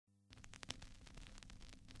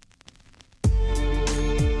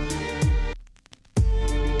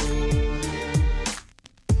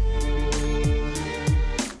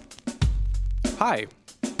Hi,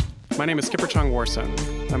 my name is Skipper Chung Warson.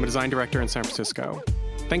 I'm a design director in San Francisco.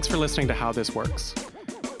 Thanks for listening to How This Works.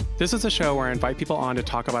 This is a show where I invite people on to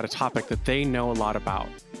talk about a topic that they know a lot about.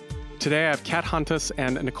 Today I have Kat Hontus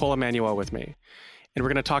and Nicole Emanuel with me, and we're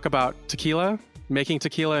going to talk about tequila, making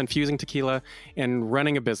tequila, infusing tequila, and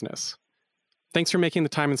running a business. Thanks for making the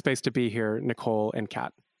time and space to be here, Nicole and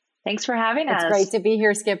Kat. Thanks for having us. It's great to be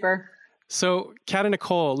here, Skipper. So, Kat and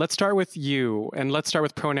Nicole, let's start with you, and let's start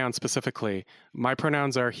with pronouns specifically. My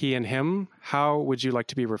pronouns are he and him. How would you like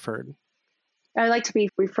to be referred? I like to be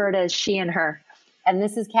referred as she and her. And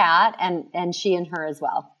this is Kat, and she and her as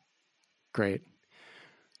well. Great.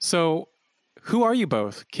 So, who are you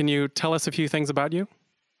both? Can you tell us a few things about you?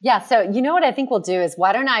 Yeah, so you know what I think we'll do is,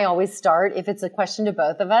 why don't I always start, if it's a question to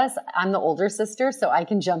both of us, I'm the older sister, so I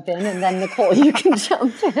can jump in, and then Nicole, you can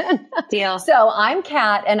jump in. Deal. So I'm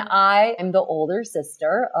Kat, and I am the older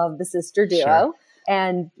sister of the sister duo. Sure.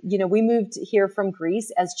 And, you know, we moved here from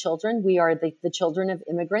Greece as children. We are the children of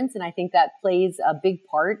immigrants, and I think that plays a big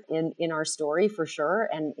part in our story for sure,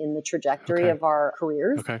 and in the trajectory of our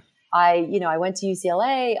careers. Okay. I went to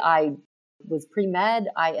UCLA. I was pre-med.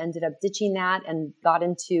 I ended up ditching that and got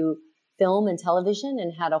into film and television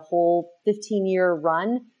and had a whole 15-year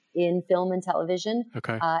run in film and television.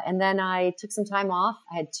 Okay. And then I took some time off.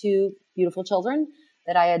 I had two beautiful children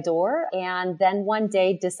that I adore. And then one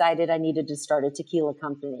day decided I needed to start a tequila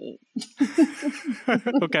company.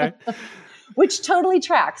 Okay. Which totally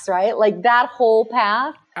tracks, right? Like that whole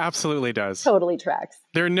path. Absolutely does. Totally tracks.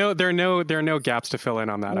 There are no gaps to fill in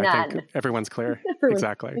on that. None. I think everyone's clear.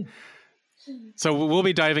 Exactly. So we'll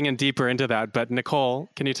be diving in deeper into that. But Nicole,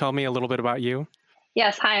 can you tell me a little bit about you?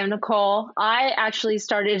 Yes. Hi, I'm Nicole. I actually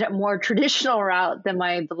started a more traditional route than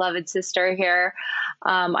my beloved sister here.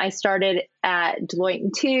 I started at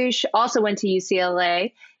Deloitte & Touche, also went to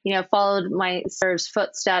UCLA, followed my sister's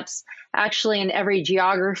footsteps, actually in every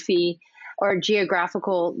geography or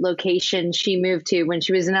geographical location she moved to. When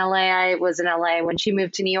she was in LA, I was in LA. When she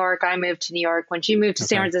moved to New York, I moved to New York. When she moved to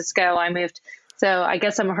San Francisco, I moved. So I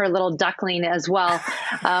guess I'm her little duckling as well.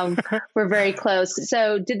 We're very close.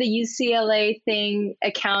 So did the UCLA thing,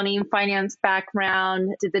 accounting, finance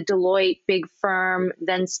background, did the Deloitte big firm,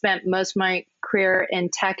 then spent most of my career in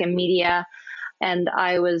tech and media. And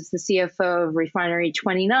I was the CFO of Refinery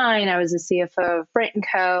 29. I was the CFO of Brit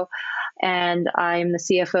 & Co. And I'm the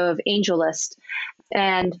CFO of AngelList.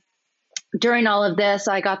 And during all of this,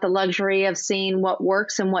 I got the luxury of seeing what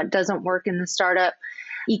works and what doesn't work in the startup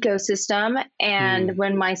ecosystem. And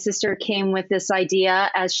when my sister came with this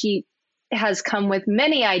idea, as she has come with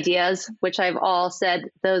many ideas, which I've all said,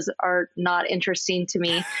 those are not interesting to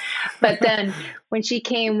me. But then when she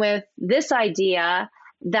came with this idea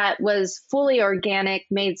that was fully organic,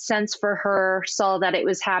 made sense for her, saw that it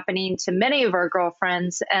was happening to many of our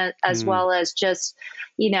girlfriends, as well as just,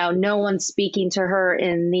 no one speaking to her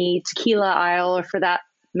in the tequila aisle, or for that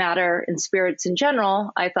matter in spirits in general,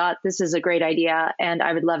 I thought this is a great idea and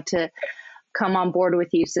I would love to come on board with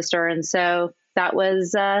you, sister. And so that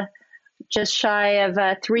was just shy of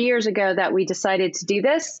 3 years ago that we decided to do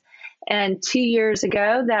this, and 2 years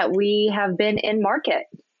ago that we have been in market.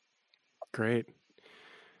 Great.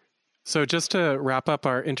 So just to wrap up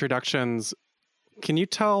our introductions, can you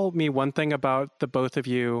tell me one thing about the both of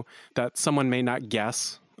you that someone may not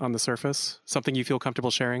guess on the surface? Something you feel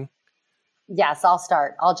comfortable sharing? Yes, I'll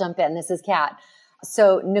start. I'll jump in. This is Kat.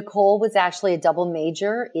 So Nicole was actually a double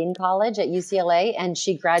major in college at UCLA, and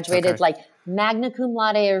she graduated like magna cum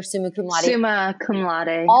laude or summa cum laude. Summa cum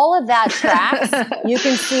laude. All of that tracks. You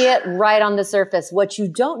can see it right on the surface. What you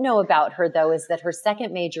don't know about her, though, is that her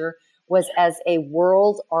second major was as a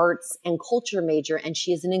world arts and culture major, and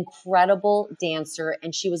she is an incredible dancer,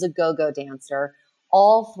 and she was a go-go dancer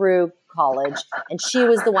all through college, and she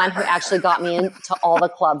was the one who actually got me into all the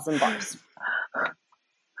clubs and bars.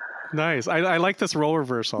 Nice. I like this role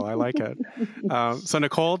reversal. I like it. So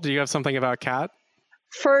Nicole, do you have something about Kat?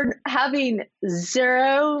 For having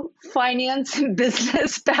zero finance and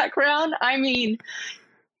business background, I mean,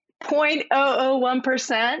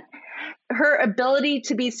 0.001%, her ability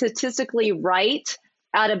to be statistically right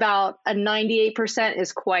at about a 98%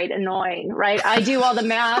 is quite annoying, right? I do all the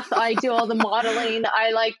math. I do all the modeling.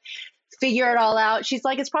 I figure it all out. She's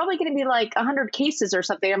like, it's probably going to be 100 cases or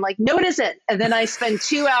something. I'm like, no, it isn't. And then I spend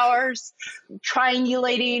 2 hours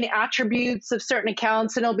triangulating attributes of certain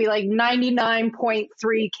accounts, and it'll be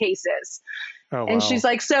 99.3 cases. Oh, and wow. she's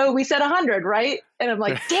like, so we said 100, right? And I'm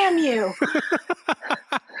like, damn you.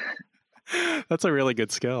 That's a really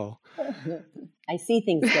good skill. I see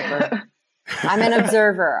things, Skipper. I'm an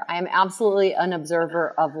observer. I am absolutely an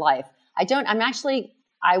observer of life.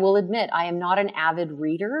 I will admit, I am not an avid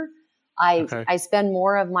reader. Okay. I spend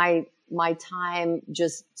more of my time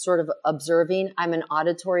just sort of observing. I'm an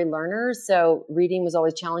auditory learner, so reading was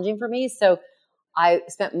always challenging for me. So I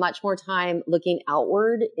spent much more time looking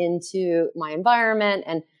outward into my environment.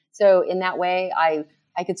 And so in that way, I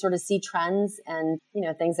could sort of see trends and,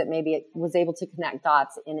 things that maybe it was able to connect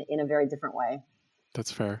dots in a very different way.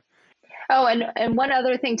 That's fair. Oh, and one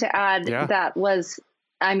other thing to add that was,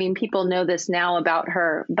 people know this now about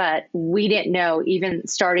her, but we didn't know, even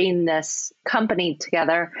starting this company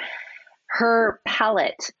together, her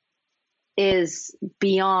palette is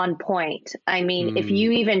beyond point. If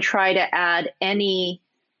you even try to add any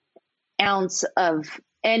ounce of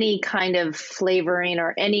any kind of flavoring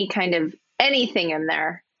or any kind of anything in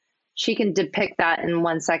there, she can depict that in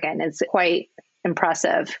 1 second. It's quite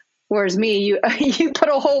impressive. Whereas me, you put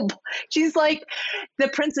a whole, she's like the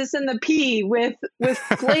Princess and the Pea with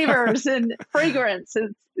flavors and fragrance.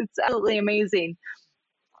 It's absolutely amazing.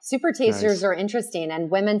 Super tasters are interesting, and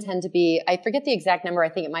women tend to be, I forget the exact number, I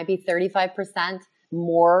think it might be 35%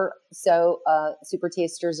 more so super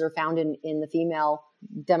tasters are found in the female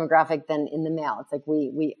demographic than in the male. It's like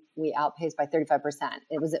we outpaced by 35%.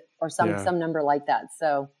 It was, or some number like that.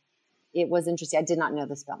 So it was interesting. I did not know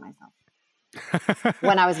this about myself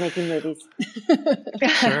when I was making movies.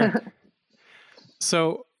 Sure.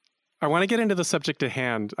 So I want to get into the subject at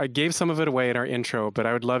hand. I gave some of it away in our intro, but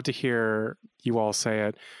I would love to hear you all say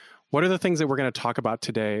it. What are the things that we're going to talk about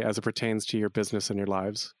today as it pertains to your business and your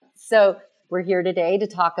lives? So we're here today to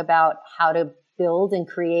talk about how to build and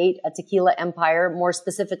create a tequila empire, more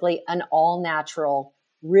specifically, an all-natural,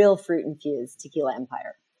 real fruit-infused tequila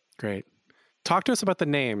empire. Great. Talk to us about the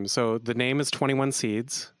name. So the name is 21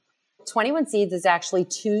 Seeds. 21 Seeds is actually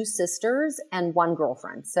two sisters and one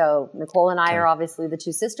girlfriend. So Nicole and I are obviously the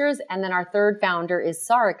two sisters. And then our third founder is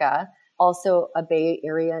Sarika, also a Bay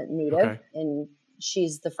Area native, and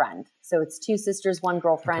she's the friend. So it's two sisters, one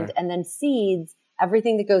girlfriend. And then Seeds,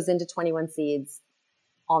 everything that goes into 21 Seeds,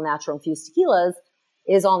 all natural infused tequilas,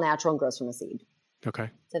 is all natural and grows from a seed. Okay.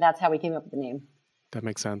 So that's how we came up with the name. That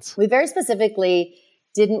makes sense. We very specifically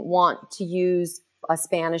didn't want to use a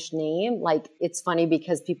Spanish name. Like, it's funny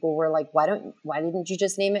because people were like, why didn't you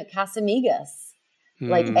just name it Casamigas?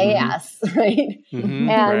 Like AS, right? Mm-hmm,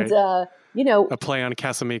 and, a play on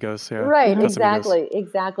Casamigos. Yeah. Right. Casamigos.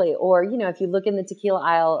 Exactly. Or, if you look in the tequila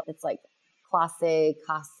aisle, it's like Clase,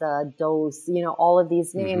 Casa, Dos, all of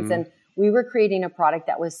these names. Mm-hmm. And we were creating a product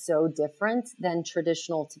that was so different than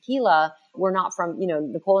traditional tequila. We're not from,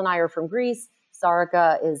 Nicole and I are from Greece.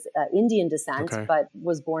 Sarika is Indian descent, but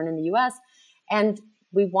was born in the US. And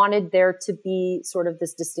we wanted there to be sort of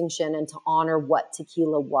this distinction and to honor what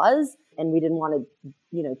tequila was. And we didn't want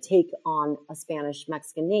to, take on a Spanish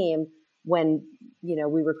Mexican name when,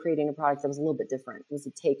 we were creating a product that was a little bit different. It was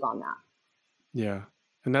a take on that. Yeah.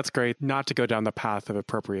 And that's great not to go down the path of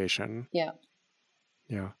appropriation. Yeah.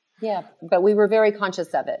 Yeah. Yeah, but we were very conscious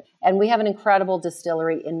of it. And we have an incredible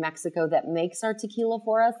distillery in Mexico that makes our tequila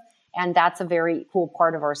for us. And that's a very cool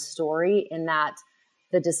part of our story, in that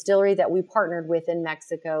the distillery that we partnered with in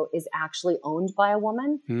Mexico is actually owned by a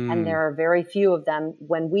woman. And there are very few of them.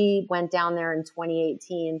 When we went down there in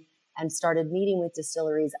 2018 and started meeting with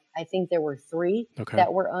distilleries, I think there were 3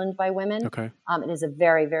 that were owned by women. It is a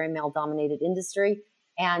very, very male-dominated industry.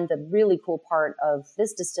 And the really cool part of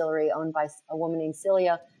this distillery, owned by a woman named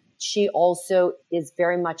Celia, she also is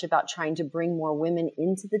very much about trying to bring more women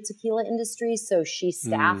into the tequila industry. So she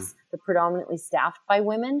staffs, the predominantly staffed by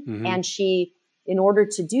women. And she, in order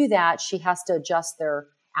to do that, she has to adjust their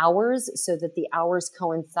hours so that the hours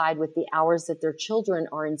coincide with the hours that their children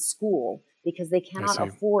are in school, because they cannot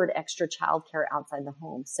afford extra childcare outside the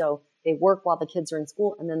home. So they work while the kids are in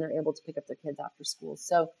school, and then they're able to pick up their kids after school.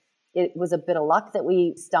 So it was a bit of luck that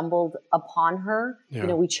we stumbled upon her. Yeah.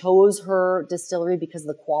 We chose her distillery because of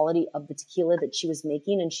the quality of the tequila that she was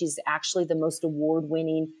making. And she's actually the most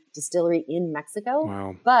award-winning distillery in Mexico.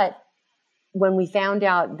 Wow. But when we found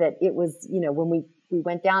out that it was, when we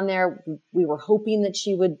went down there, we were hoping that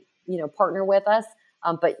she would, partner with us.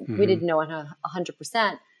 But we didn't know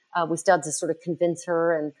 100%. We still had to sort of convince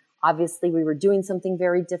her. And obviously we were doing something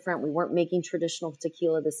very different. We weren't making traditional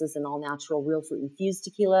tequila. This is an all natural, real fruit infused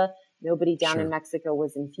tequila. Nobody down in Mexico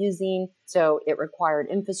was infusing. So it required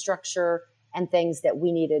infrastructure and things that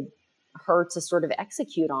we needed her to sort of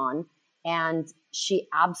execute on. And she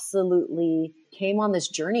absolutely came on this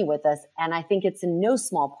journey with us. And I think it's in no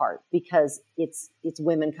small part because it's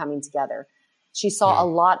women coming together. She saw a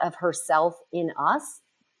lot of herself in us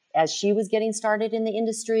as she was getting started in the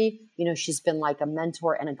industry. She's been like a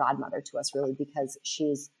mentor and a godmother to us, really, because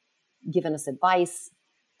she's given us advice,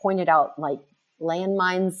 pointed out like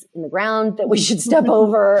landmines in the ground that we should step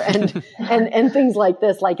over and things like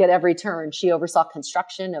this, like at every turn. She oversaw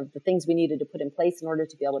construction of the things we needed to put in place in order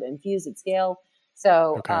to be able to infuse at scale.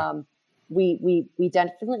 So we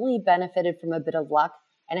definitely benefited from a bit of luck.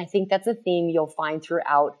 And I think that's a theme you'll find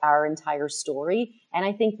throughout our entire story. And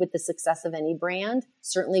I think with the success of any brand,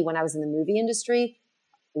 certainly when I was in the movie industry,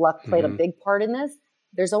 luck played a big part in this.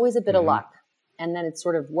 There's always a bit of luck. And then it's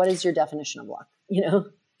sort of, what is your definition of luck? You know?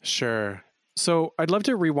 Sure. So I'd love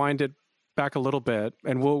to rewind it back a little bit,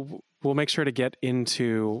 and we'll make sure to get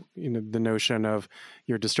into, you know, the notion of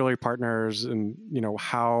your distillery partners and, you know,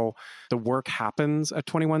 how the work happens at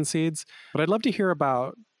 21 Seeds. But I'd love to hear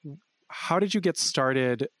about, how did you get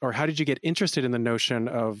started, or how did you get interested in the notion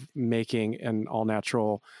of making an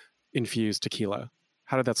all-natural infused tequila?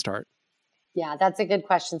 How did that start? Yeah, that's a good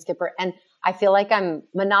question, Skipper. And I feel like I'm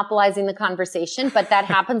monopolizing the conversation, but that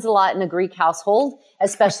happens a lot in a Greek household,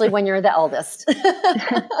 especially when you're the eldest.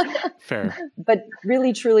 Fair. But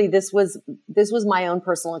really, truly, this was my own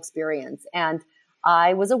personal experience. And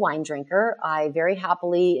I was a wine drinker. I very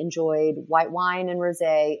happily enjoyed white wine and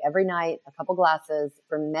rosé every night, a couple glasses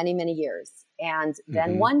for many, many years. And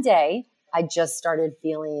then one day I just started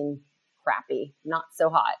feeling crappy, not so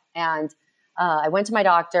hot. And I went to my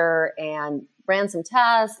doctor and ran some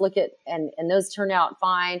tests, and those turned out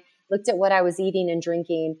fine, looked at what I was eating and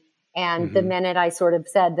drinking. And the minute I sort of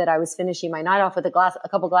said that I was finishing my night off with a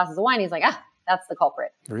couple glasses of wine, he's like, that's the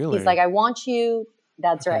culprit. Really? He's like, I want you.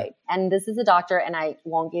 That's right. And this is a doctor, and I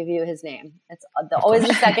won't give you his name. It's always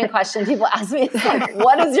the second question people ask me. It's like,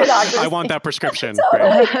 what is your doctor's name? I want that prescription.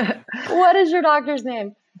 Totally. What is your doctor's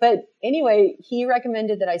name? But anyway, he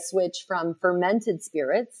recommended that I switch from fermented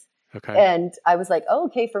spirits. Okay. And I was like, oh,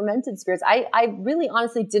 okay, fermented spirits. I really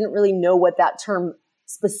honestly didn't really know what that term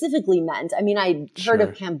specifically meant. I mean, I heard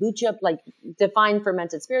of kombucha, like defined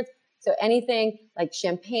fermented spirits. So anything like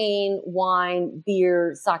champagne, wine,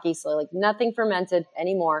 beer, sake, so like nothing fermented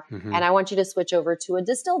anymore. And I want you to switch over to a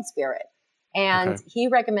distilled spirit. And he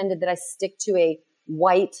recommended that I stick to a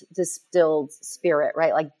white distilled spirit,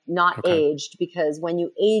 right? Like not aged, because when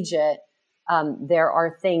you age it, there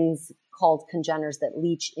are things called congeners that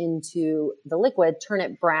leach into the liquid, turn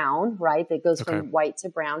it brown, right? That goes from white to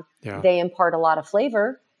brown. Yeah. They impart a lot of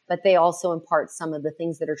flavor, but they also impart some of the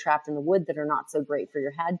things that are trapped in the wood that are not so great for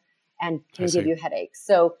your head and can give you headaches.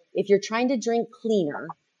 So if you're trying to drink cleaner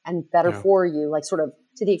and better for you, like sort of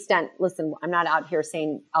to the extent, listen, I'm not out here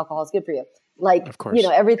saying alcohol is good for you. Like, you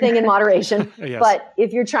know, everything in moderation. Yes. But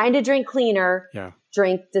if you're trying to drink cleaner,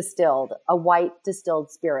 drink distilled, a white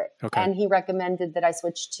distilled spirit. And he recommended that I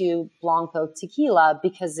switch to Blanco tequila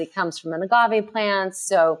because it comes from an agave plant.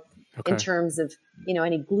 So in terms of, you know,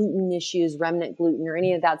 any gluten issues, remnant gluten or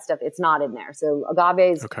any of that stuff, it's not in there. So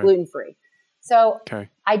agave is gluten-free. So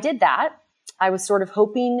I did that. I was sort of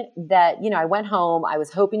hoping that, you know, I went home. I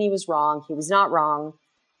was hoping he was wrong. He was not wrong.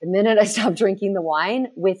 The minute I stopped drinking the wine,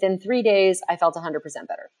 within 3 days, I felt 100%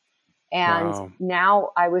 better. And now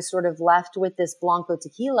I was sort of left with this Blanco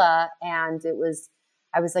tequila. And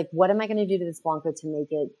I was like, what am I going to do to this Blanco to make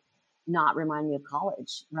it not remind me of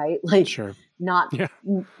college, right? Like not,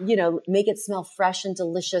 you know, make it smell fresh and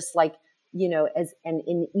delicious, like, you know,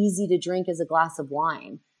 and easy to drink as a glass of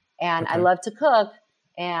wine. And I love to cook.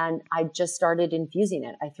 And I just started infusing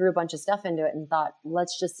it. I threw a bunch of stuff into it and thought,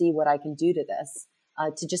 let's just see what I can do to this.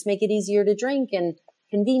 To just make it easier to drink and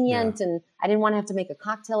convenient. And I didn't want to have to make a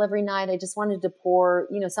cocktail every night. I just wanted to pour,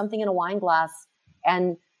 you know, something in a wine glass.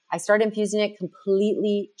 And I started infusing it,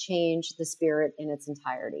 completely changed the spirit in its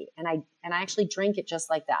entirety. And I actually drank it just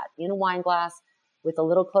like that, in a wine glass with a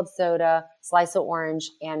little club soda, slice of orange.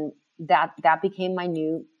 And that became my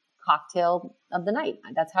new cocktail of the night.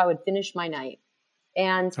 That's how I would finish my night.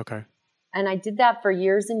 And And I did that for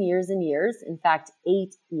years and years and years. In fact,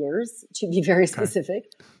 8 years to be very specific,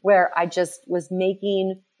 where I just was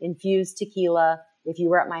making infused tequila. If you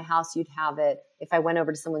were at my house, you'd have it. If I went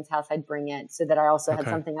over to someone's house, I'd bring it so that I also had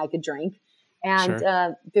something I could drink.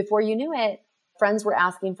 And before you knew it, friends were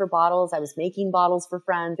asking for bottles. I was making bottles for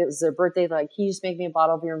friends. It was their birthday. They're like, can you just make me a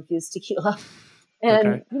bottle of your infused tequila?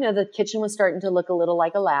 And, you know, the kitchen was starting to look a little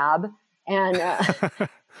like a lab. And,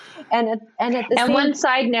 and one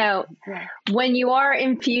side note, when you are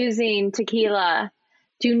infusing tequila,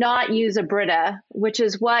 do not use a Brita, which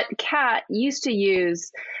is what Kat used to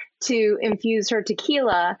use to infuse her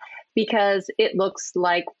tequila because it looks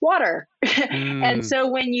like water. And so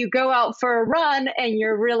when you go out for a run and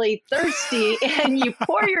you're really thirsty and you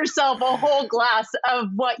pour yourself a whole glass of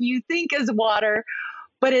what you think is water,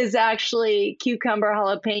 but is actually cucumber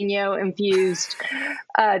jalapeno infused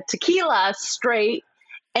tequila straight,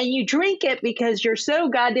 and you drink it because you're so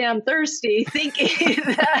goddamn thirsty, thinking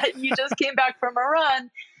that you just came back from a run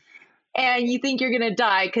and you think you're going to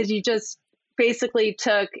die because you just basically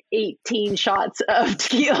took 18 shots of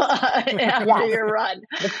tequila after your run.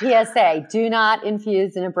 The PSA, do not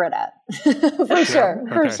infuse in a Brita. For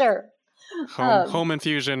sure. Home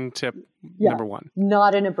infusion tip number one.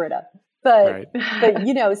 Not in a Brita. But,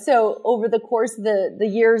 but so over the course of the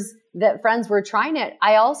years that friends were trying it,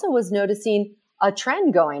 I also was noticing a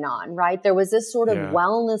trend going on, right? There was this sort of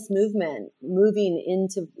wellness movement moving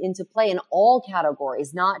into play in all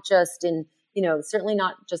categories, not just in, certainly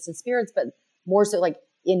not just in spirits, but more so like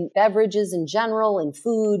in beverages in general, in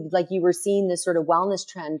food. Like you were seeing this sort of wellness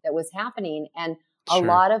trend that was happening. And a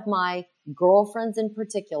lot of my girlfriends in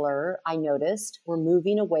particular, I noticed, were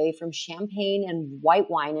moving away from champagne and white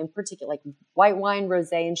wine in particular, like white wine,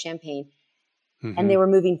 rosé, and champagne. Mm-hmm. And they were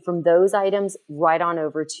moving from those items right on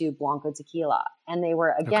over to Blanco tequila. And they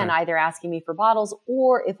were, again, either asking me for bottles,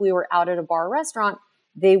 or if we were out at a bar or restaurant,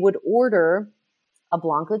 they would order a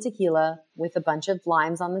Blanco tequila with a bunch of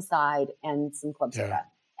limes on the side and some club soda.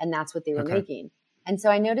 And that's what they were making. And so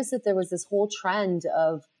I noticed that there was this whole trend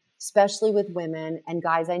of, especially with women and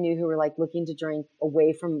guys I knew who were like looking to drink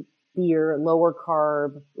away from beer, lower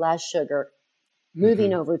carb, less sugar,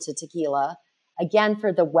 moving over to tequila. Again,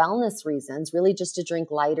 for the wellness reasons, really just to drink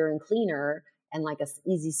lighter and cleaner and like a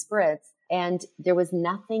easy spritz. And there was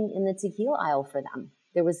nothing in the tequila aisle for them.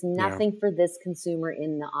 There was nothing for this consumer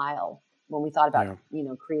in the aisle when we thought about,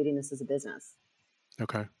 creating this as a business.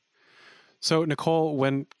 Okay. So Nicole,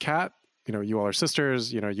 when Kat, you all are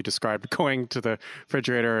sisters, you described going to the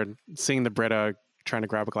refrigerator and seeing the Brita, trying to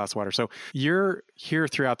grab a glass of water. So you're here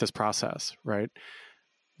throughout this process, right?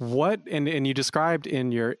 What, and you described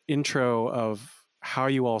in your intro of how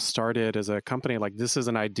you all started as a company, like this is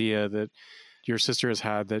an idea that your sister has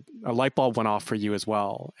had, that a light bulb went off for you as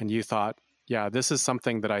well. And you thought, this is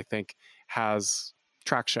something that I think has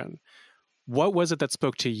traction. What was it that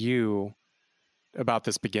spoke to you about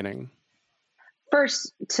this beginning?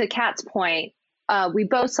 First, to Kat's point, we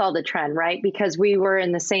both saw the trend, right? Because we were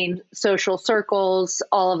in the same social circles.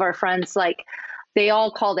 All of our friends, they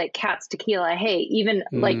all called it Kat's Tequila. Hey, even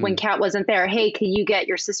like when Kat wasn't there, hey, can you get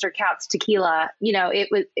your sister Kat's Tequila?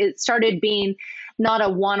 It started being not a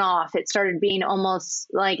one-off. It started being almost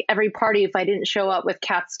like every party, if I didn't show up with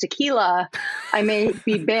Kat's Tequila, I may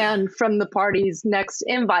be banned from the party's next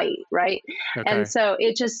invite, right? Okay. And so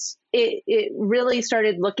it really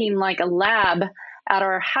started looking like a lab at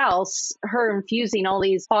our house, her infusing all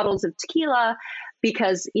these bottles of tequila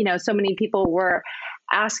because, so many people were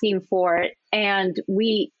asking for it. And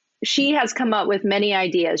she has come up with many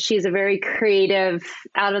ideas. She's a very creative,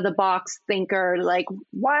 out of the box thinker. Like,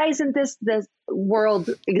 why isn't this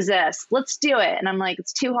world exist? Let's do it. And I'm like,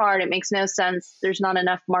 it's too hard. It makes no sense. There's not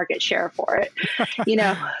enough market share for it,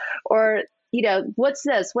 or, what's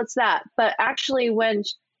this? What's that? But actually when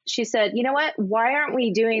she said, you know what, why aren't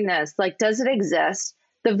we doing this? Like, does it exist?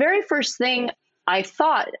 The very first thing I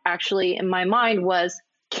thought actually in my mind was,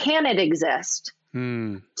 can it exist?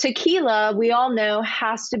 Tequila, we all know,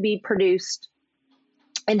 has to be produced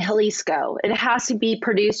in Jalisco. It has to be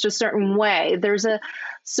produced a certain way. There's a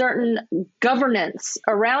certain governance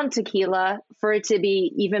around tequila for it to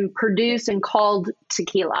be even produced and called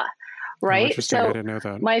tequila, right? Oh, so I didn't know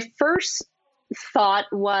that. My first thought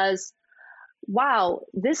was, wow,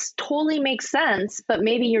 this totally makes sense, but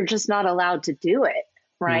maybe you're just not allowed to do it.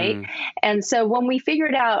 Right. And so when we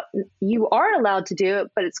figured out you are allowed to do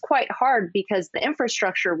it, but it's quite hard because the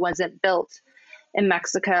infrastructure wasn't built in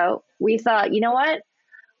Mexico, we thought, you know what?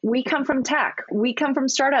 We come from tech. We come from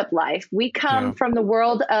startup life. We come from the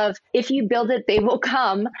world of, if you build it, they will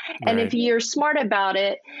come. And if you're smart about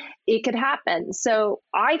it, it could happen. So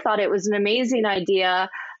I thought it was an amazing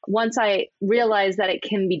idea once I realized that it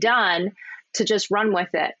can be done, to just run with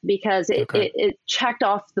it, because it checked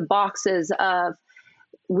off the boxes of,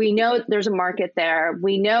 we know there's a market there.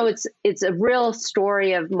 We know it's a real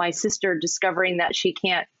story of my sister discovering that she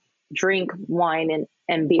can't drink wine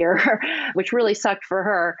and beer, which really sucked for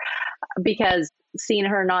her, because seeing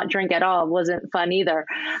her not drink at all wasn't fun either.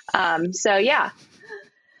 So yeah.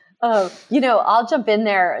 I'll jump in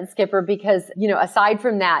there, Skipper, because, aside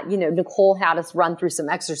from that, Nicole had us run through some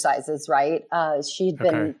exercises, right? She'd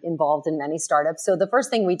been involved in many startups. So the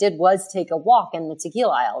first thing we did was take a walk in the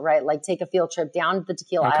tequila aisle, right? Like take a field trip down to the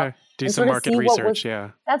tequila aisle. Do some market research.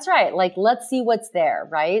 That's right. Like, let's see what's there,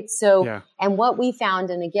 right? So, and what we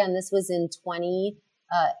found, and again, this was in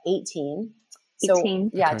 2018. So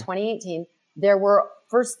 2018,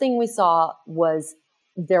 first thing we saw was,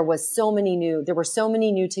 there were so many new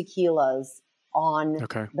tequilas on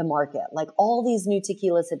the market. Like all these new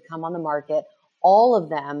tequilas had come on the market. All of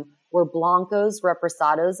them were Blancos,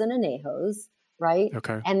 Reposados, and Anejos, right?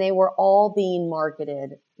 Okay. And they were all being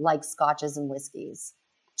marketed like scotches and whiskeys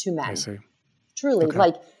to men. I see. Truly, Okay.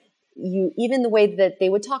 like even the way that they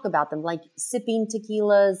would talk about them, like sipping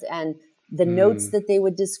tequilas, and the notes that they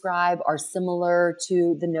would describe are similar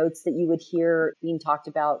to the notes that you would hear being talked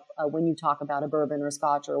about when you talk about a bourbon or a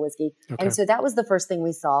scotch or a whiskey. Okay. And so that was the first thing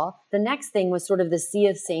we saw. The next thing was sort of the sea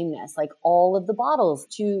of sameness, like all of the bottles,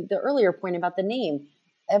 to the earlier point about the name.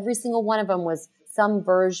 Every single one of them was some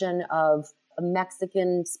version of a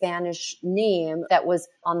Mexican Spanish name that was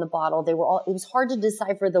on the bottle. They were all, it was hard to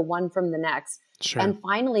decipher the one from the next. Sure. And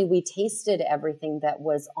finally, we tasted everything that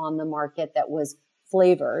was on the market that was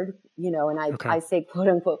flavored, and I say quote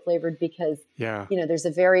unquote flavored because, there's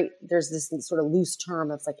this sort of loose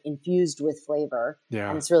term of like infused with flavor,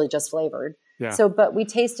 and it's really just flavored. Yeah. So, but we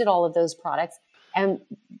tasted all of those products, and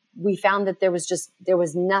we found that there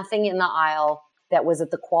was nothing in the aisle that was at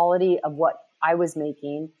the quality of what I was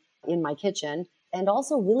making in my kitchen. And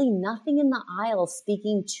also really nothing in the aisle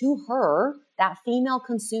speaking to her, that female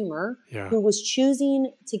consumer who was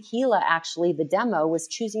choosing tequila. Actually, the demo was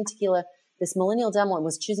choosing tequila. This millennial demo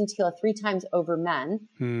was choosing tequila 3 times over men,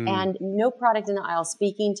 and no product in the aisle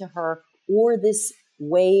speaking to her or this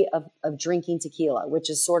way of drinking tequila, which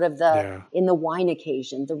is sort of in the wine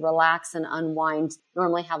occasion, the relax and unwind,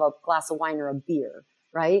 normally have a glass of wine or a beer,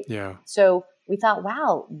 right? Yeah. So we thought,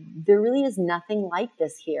 wow, there really is nothing like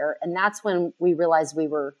this here. And that's when we realized we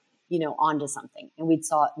were, onto something, and we'd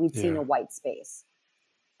seen a white space.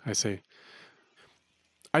 I see.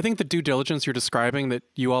 I think the due diligence you're describing that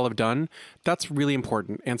you all have done, that's really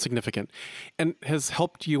important and significant, and has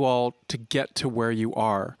helped you all to get to where you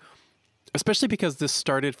are, especially because this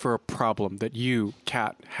started for a problem that you,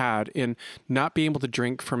 Kat, had in not being able to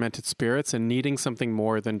drink fermented spirits and needing something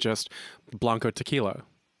more than just Blanco tequila.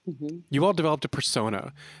 Mm-hmm. You all developed a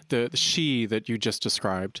persona, the she that you just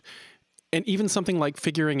described, and even something like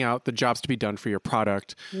figuring out the jobs to be done for your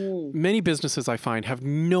product. Many businesses, I find, have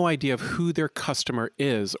no idea of who their customer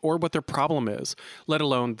is or what their problem is, let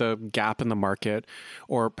alone the gap in the market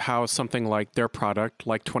or how something like their product,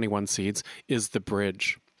 like 21 Seeds, is the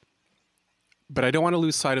bridge. But I don't want to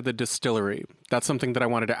lose sight of the distillery. That's something that I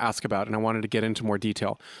wanted to ask about, and I wanted to get into more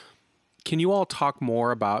detail. Can you all talk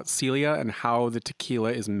more about Celia and how the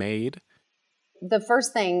tequila is made? The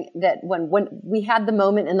first thing that when we had the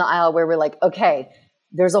moment in the aisle where we're like, okay,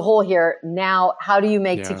 there's a hole here. Now, how do you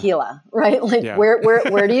make tequila, right? Like where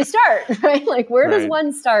do you start, right? Like where does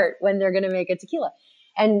one start when they're going to make a tequila?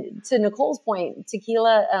 And to Nicole's point,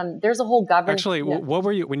 tequila, there's a whole government. Actually, what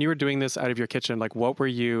were you, when you were doing this out of your kitchen, like what were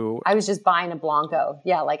you? I was just buying a Blanco.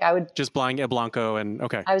 Yeah, like I would. Just buying a Blanco and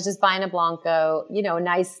okay. I was just buying a Blanco, a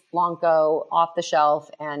nice Blanco off the shelf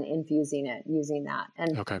and infusing it, using that.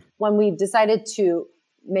 And when we decided to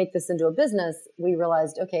make this into a business, we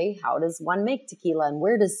realized, okay, how does one make tequila and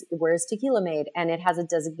where is tequila made? And it has a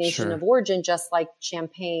designation of origin, just like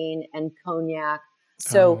champagne and cognac.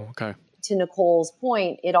 So to Nicole's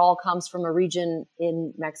point, it all comes from a region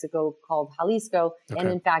in Mexico called Jalisco. And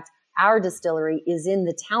in fact, our distillery is in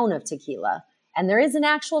the town of Tequila. And there is an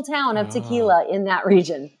actual town of tequila in that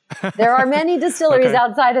region. There are many distilleries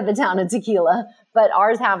outside of the town of Tequila, but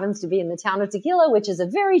ours happens to be in the town of Tequila, which is a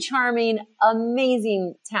very charming,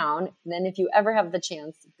 amazing town. And then if you ever have the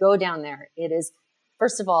chance, go down there. It is,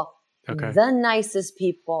 first of all, the nicest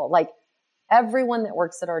people. Like everyone that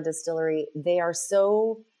works at our distillery, they are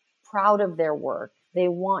so proud of their work. They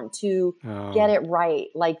want to get it right.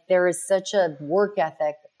 Like there is such a work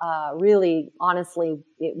ethic. Really, honestly,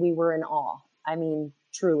 we were in awe. I mean,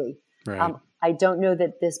 truly. Right. I don't know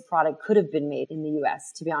that this product could have been made in the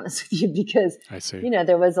U.S., to be honest with you, because, I see.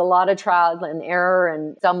 There was a lot of trial and error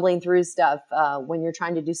and stumbling through stuff when you're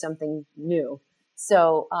trying to do something new.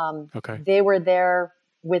 So they were there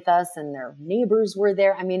with us and their neighbors were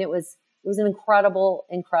there. I mean, it was an incredible,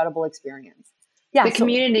 incredible experience. Yeah, the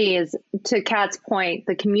community is, to Kat's point,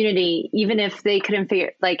 the community, even if they couldn't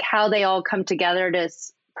figure, like how they all come together to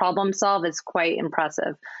problem solve is quite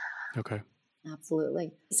impressive. Okay.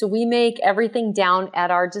 Absolutely. So we make everything down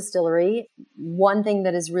at our distillery. One thing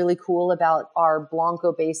that is really cool about our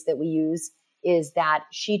Blanco base that we use is that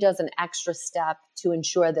she does an extra step to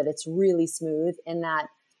ensure that it's really smooth, and that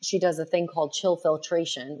she does a thing called chill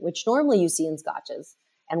filtration, which normally you see in scotches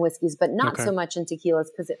and whiskeys, but not so much in tequilas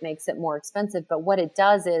because it makes it more expensive. But what it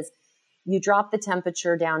does is you drop the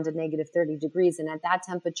temperature down to negative 30 degrees. And at that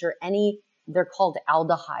temperature, they're called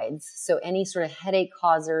aldehydes. So any sort of headache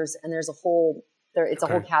causers, and it's a whole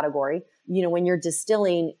category. When you're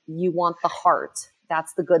distilling, you want the heart.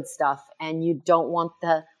 That's the good stuff. And you don't want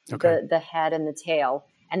the head and the tail.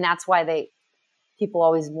 And that's why people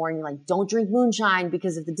always warn you, like, don't drink moonshine,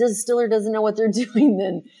 because if the distiller doesn't know what they're doing,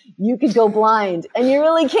 then you could go blind. And you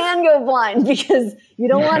really can go blind, because you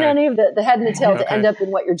don't want any of the head and the tail to end up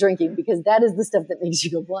in what you're drinking, because that is the stuff that makes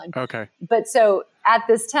you go blind. Okay. But so at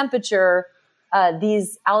this temperature,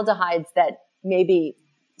 these aldehydes that maybe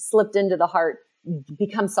slipped into the heart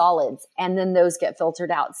become solids, and then those get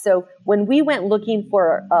filtered out. So when we went looking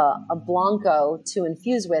for a Blanco to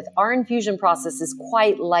infuse with, our infusion process is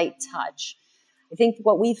quite light touch. I think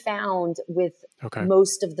what we found with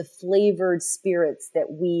most of the flavored spirits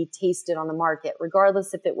that we tasted on the market,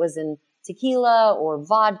 regardless if it was in tequila or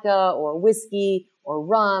vodka or whiskey or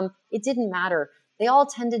rum, it didn't matter. They all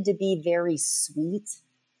tended to be very sweet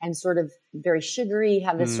and sort of very sugary,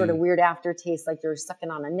 have this sort of weird aftertaste, like they're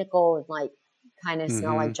sucking on a nickel, and like kind of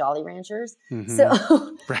smell like Jolly Ranchers.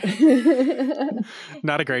 So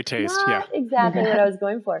not a great taste. Not exactly what I was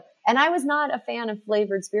going for. And I was not a fan of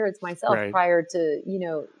flavored spirits myself prior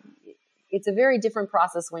to, it's a very different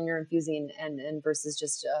process when you're infusing and versus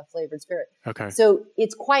just a flavored spirit. Okay. So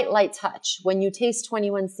it's quite light touch. When you taste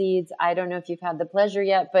 21 Seeds, I don't know if you've had the pleasure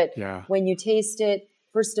yet, but when you taste it,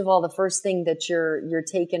 first of all, the first thing that you're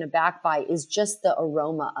taken aback by is just the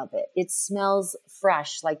aroma of it. It smells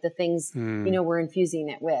fresh, like the things, we're infusing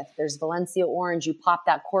it with. There's Valencia orange. You pop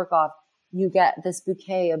that cork off, you get this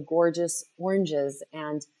bouquet of gorgeous oranges,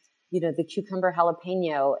 and, the cucumber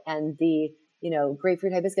jalapeno and the,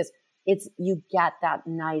 grapefruit hibiscus. You get that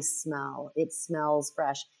nice smell. It smells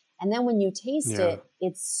fresh. And then when you taste it,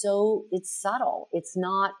 it's subtle. It's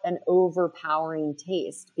not an overpowering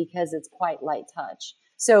taste, because it's quite light touch.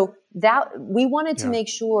 So that we wanted to make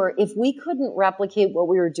sure, if we couldn't replicate what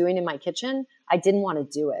we were doing in my kitchen, I didn't want to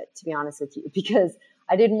do it, to be honest with you, because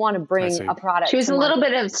I didn't want to bring a product. She was a little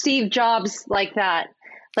bit of Steve Jobs like that.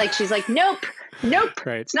 Like, she's like, nope,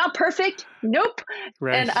 it's not perfect. Nope.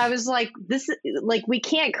 Right. And I was like, we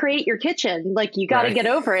can't create your kitchen. Like, you got to get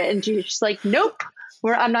over it. And she's like, nope.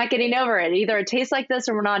 I'm not getting over it. Either it tastes like this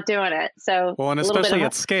or we're not doing it. So, well, and especially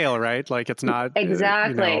at scale, right? Like, it's not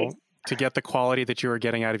exactly to get the quality that you were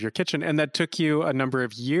getting out of your kitchen. And that took you a number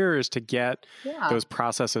of years to get those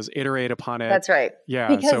processes, iterate upon it. That's right.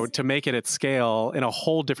 Yeah. So to make it at scale in a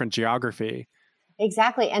whole different geography.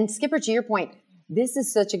 Exactly. And Skipper, to your point, this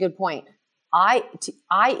is such a good point. I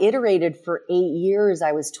iterated for 8 years.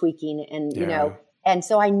 I was tweaking and, and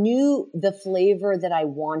so I knew the flavor that I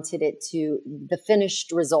wanted it to, the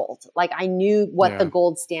finished result. Like, I knew what the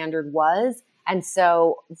gold standard was. And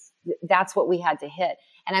so that's what we had to hit.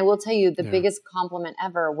 And I will tell you, the biggest compliment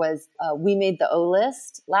ever was we made the O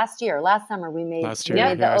list last summer. We made the O list.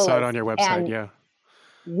 I saw it on your website.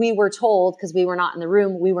 And we were told, because we were not in the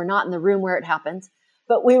room where it happened.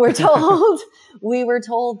 But we were told,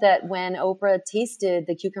 that when Oprah tasted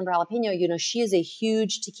the cucumber jalapeno, she is a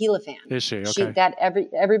huge tequila fan. Is she? Okay.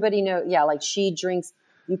 Everybody knows. Yeah. Like, she drinks,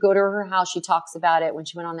 you go to her house, she talks about it. When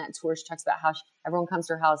she went on that tour, she talks about how everyone comes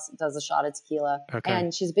to her house, does a shot of tequila. Okay.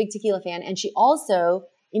 And she's a big tequila fan. And she also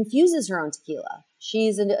infuses her own tequila.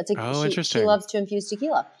 She's interesting. She loves to infuse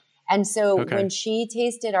tequila. And so when she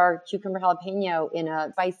tasted our cucumber jalapeno in a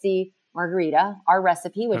spicy margarita, our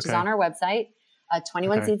recipe, which is on our website,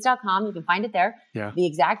 21seeds.com. You can find it there. Yeah. The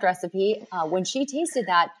exact recipe. When she tasted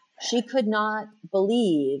that, she could not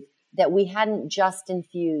believe that we hadn't just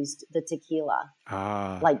infused the tequila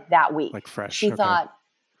like that week. Like fresh. She thought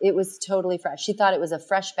it was totally fresh. She thought it was a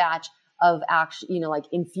fresh batch of like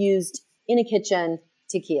infused in a kitchen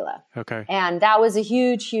tequila. Okay. And that was a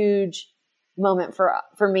huge, huge moment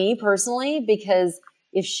for me personally, because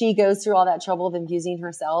if she goes through all that trouble of infusing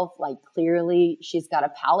herself, like, clearly she's got a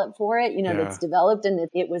palate for it, that's developed. And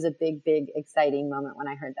it was a big, big, exciting moment when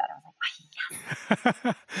I heard that. I was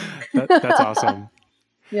like, yes. That's awesome.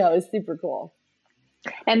 Yeah, it was super cool.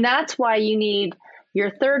 And that's why you need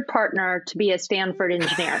your third partner to be a Stanford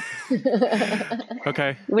engineer.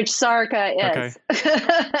 Okay. Which Sarika is. Okay.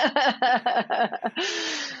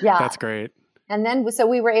 Yeah. That's great. And then, so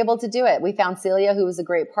we were able to do it. We found Celia, who was a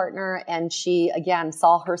great partner, and she, again,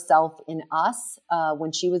 saw herself in us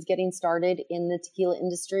when she was getting started in the tequila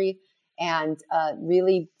industry, and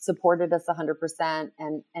really supported us 100%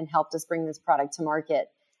 and helped us bring this product to market.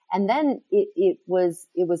 And then it was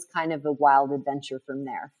kind of a wild adventure from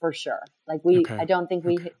there, for sure. Like, I don't think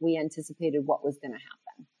we anticipated what was going to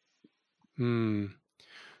happen.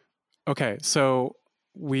 Okay, so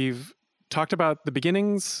we've talked about the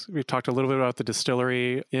beginnings. We've talked a little bit about the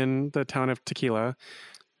distillery in the town of Tequila.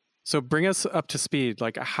 So bring us up to speed.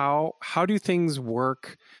 Like how do things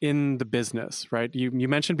work in the business, right? You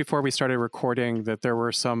mentioned before we started recording that there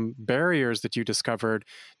were some barriers that you discovered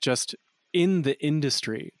just in the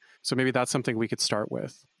industry. So maybe that's something we could start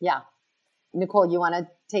with. Yeah. Nicole, you want to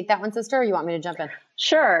take that one, sister, or you want me to jump in?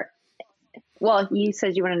 Sure. Well, you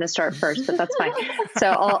said you wanted to start first, but that's fine. So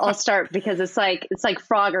I'll start because it's like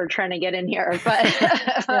Frogger trying to get in here. But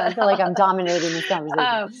yeah, I feel like I'm dominating this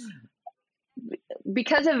conversation.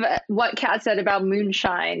 Because of what Kat said about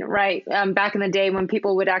moonshine, right? Back in the day when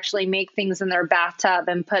people would actually make things in their bathtub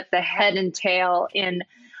and put the head and tail in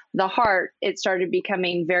the heart, it started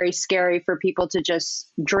becoming very scary for people to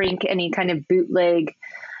just drink any kind of bootleg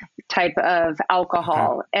type of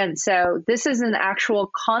alcohol. Okay. And so this is an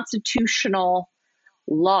actual constitutional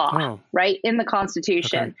law, right? In the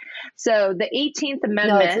Constitution. Okay. So the 18th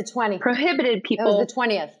Amendment it's the 20th. Prohibited people. It was the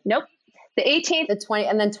 20th. Nope. The 18th, the 20,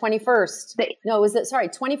 and then 21st.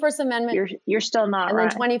 21st Amendment. You're still not and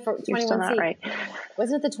right. And then 21C. You're still not right.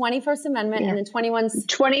 Wasn't it the 21st Amendment and then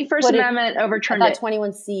 21st Amendment overturned it.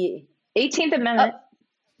 21C. 18th Amendment.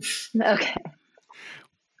 Oh. Okay.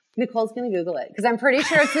 Nicole's going to Google it because I'm pretty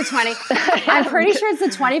sure it's the 20. I'm pretty sure it's the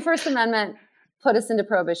 21st Amendment put us into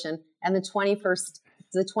prohibition, and the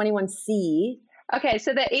 21C. Okay,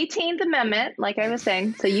 so the 18th Amendment, like I was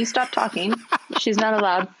saying, so you stop talking. She's not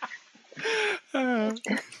allowed.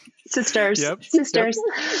 Sisters. Yep. Sisters.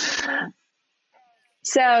 Yep.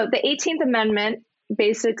 So the 18th Amendment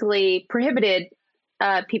basically prohibited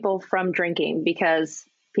people from drinking because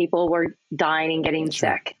people were dying and getting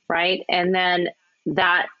sick, right? And then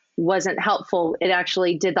that wasn't helpful. It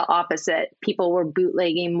actually did the opposite. People were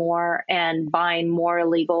bootlegging more and buying more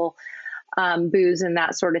illegal booze and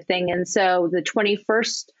that sort of thing. And so the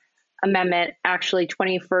 21st Amendment, actually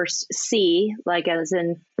 21st C, like as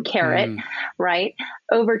in carrot, right,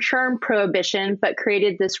 overturned prohibition, but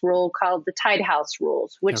created this rule called the Tied House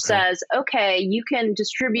Rules, which says, okay, you can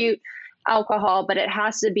distribute alcohol, but it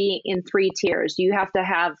has to be in 3 tiers. You have to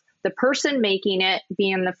have the person making it be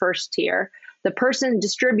in the first tier, the person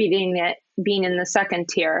distributing it being in the second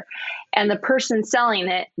tier, and the person selling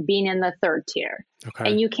it being in the third tier.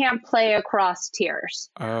 Okay. And you can't play across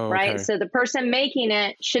tiers, right? So the person making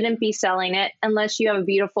it shouldn't be selling it unless you have a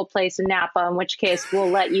beautiful place in Napa, in which case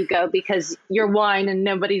we'll let you go because you're wine and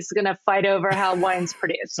nobody's going to fight over how wine's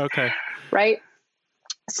produced. Okay. Right?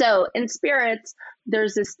 So in spirits,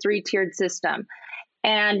 there's this 3-tiered system.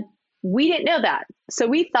 And we didn't know that. So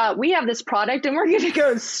we thought we have this product and we're going to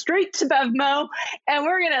go straight to BevMo and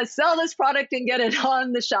we're going to sell this product and get it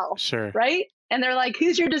on the shelf. Sure. Right? And they're like,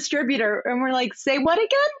 who's your distributor? And we're like, say what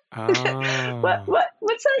again? What's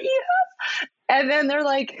that you have? And then they're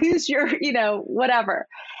like, who's your, whatever.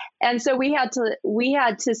 And so we had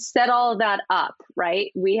to set all of that up,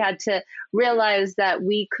 right? We had to realize that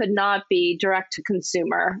we could not be direct to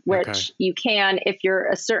consumer, which you can if you're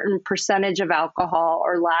a certain percentage of alcohol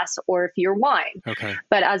or less, or if you're wine. Okay.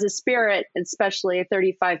 But as a spirit, especially a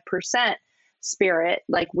 35% spirit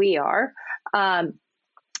like we are,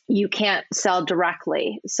 you can't sell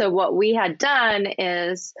directly. So what we had done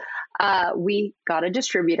is we got a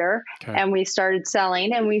distributor and we started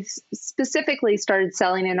selling, and we specifically started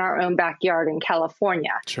selling in our own backyard in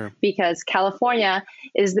California. Sure. Because California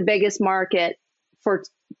is the biggest market for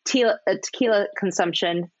tequila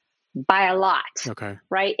consumption by a lot. Okay.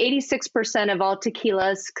 Right? 86% of all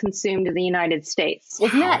tequilas consumed in the United States.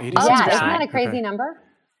 Isn't that a crazy number?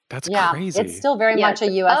 That's crazy. It's still very much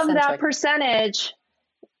a U.S. centric.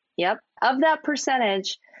 Of that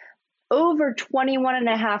percentage, over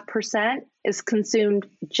 21.5% is consumed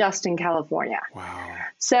just in California. Wow.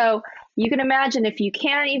 So you can imagine if you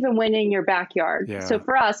can't even win in your backyard. Yeah. So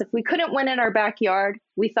for us, if we couldn't win in our backyard,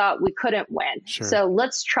 we thought we couldn't win. Sure. So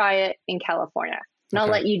let's try it in California. And I'll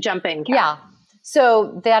let you jump in, Kat. Yeah.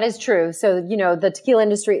 So that is true. So, the tequila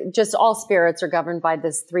industry, just all spirits are governed by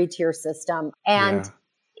this 3-tier system. And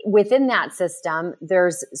within that system,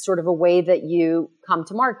 there's sort of a way that you come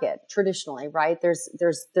to market traditionally, right? There's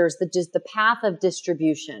the path of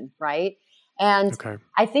distribution, right? And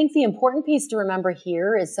I think the important piece to remember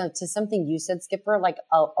here is to something you said, Skipper, like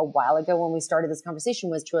a while ago when we started this conversation,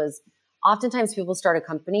 which was oftentimes people start a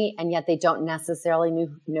company and yet they don't necessarily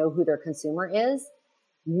know who their consumer is.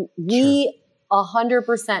 We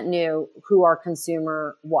 100% knew who our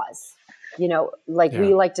consumer was.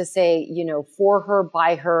 We like to say, for her,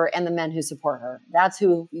 by her, and the men who support her. That's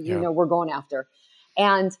who, we're going after.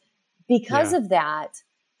 And because of that,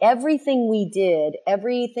 everything we did,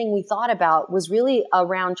 everything we thought about was really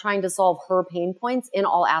around trying to solve her pain points in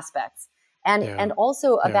all aspects. And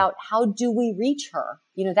also about how do we reach her?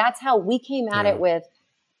 That's how we came at it with,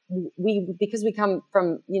 because we come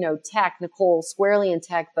from, tech, Nicole squarely in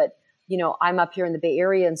tech, but I'm up here in the Bay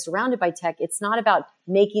Area and surrounded by tech. It's not about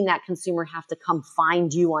making that consumer have to come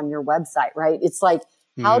find you on your website, right? It's like,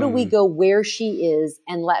 how do we go where she is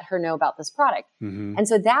and let her know about this product? Mm-hmm. And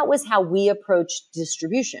so that was how we approached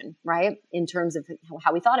distribution, right? In terms of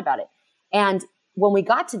how we thought about it. And when we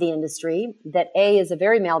got to the industry, that is a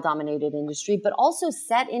very male dominated industry, but also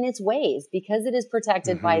set in its ways because it is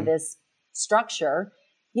protected by this structure.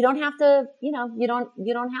 You don't have to, you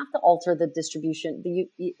don't have to alter the distribution.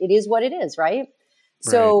 It is what it is, right?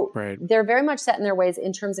 So they're very much set in their ways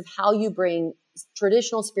in terms of how you bring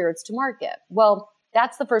traditional spirits to market. Well,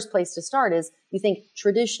 that's the first place to start is you think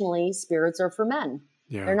traditionally spirits are for men.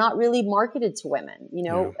 Yeah. They're not really marketed to women.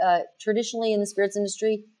 Traditionally in the spirits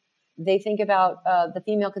industry, they think about the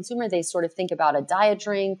female consumer. They sort of think about a diet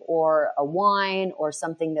drink or a wine or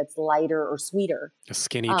something that's lighter or sweeter. A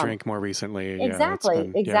skinny drink more recently.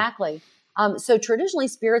 Exactly. So traditionally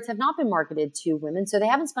spirits have not been marketed to women. So they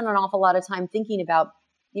haven't spent an awful lot of time thinking about,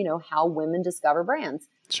 how women discover brands.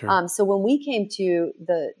 Sure. So when we came to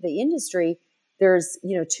the industry, there's,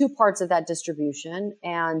 two parts of that distribution.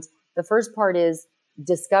 And the first part is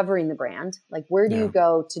discovering the brand. Like, where do you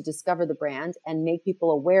go to discover the brand and make people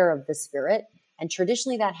aware of the spirit? And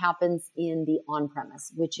traditionally that happens in the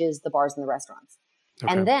on-premise, which is the bars and the restaurants.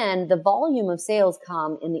 Okay. And then the volume of sales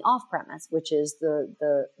come in the off-premise, which is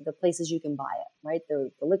the places you can buy it, right? The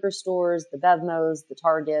liquor stores, the BevMos, the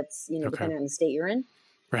Targets, depending on the state you're in.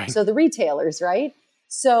 Right. So the retailers, right?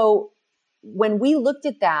 So when we looked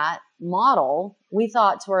at that model, we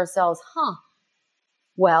thought to ourselves,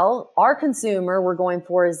 well, our consumer we're going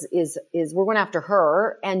for is we're going after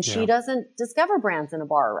her, and she doesn't discover brands in a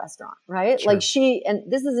bar or restaurant, right? Sure. Like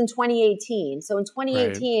and this is in 2018. So in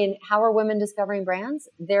 2018, how are women discovering brands?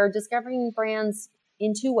 They're discovering brands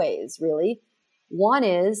in two ways, really. One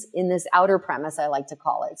is in this outer premise, I like to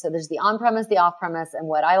call it. So there's the on-premise, the off-premise, and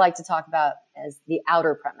what I like to talk about as the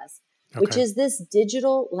outer premise, which is this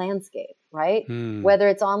digital landscape, right? Whether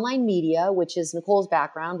it's online media, which is Nicole's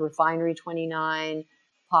background, Refinery 29,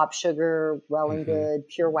 Pop Sugar, Well and Good,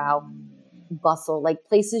 Pure Wow, Bustle, like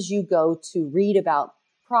places you go to read about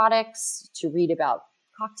products, to read about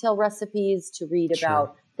cocktail recipes, to read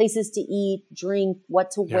about places to eat, drink,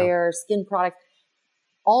 what to wear, skin products.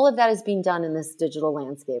 All of that is being done in this digital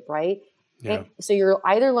landscape, right? Yeah. So you're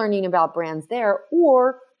either learning about brands there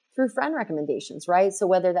or through friend recommendations, right? So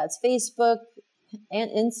whether that's Facebook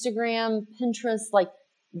and Instagram, Pinterest, like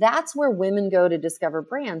that's where women go to discover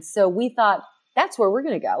brands. So we thought that's where we're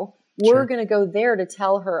going to go. We're going to go there to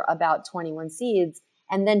tell her about 21 Seeds.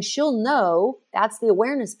 And then she'll know that's the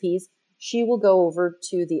awareness piece. She will go over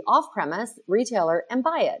to the off-premise retailer and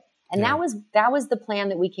buy it. And that was the plan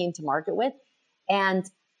that we came to market with. And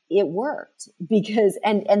it worked because,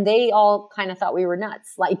 and they all kind of thought we were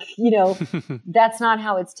nuts. Like, that's not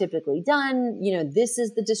how it's typically done. This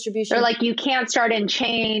is the distribution. They're like, you can't start in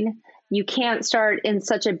chain. You can't start in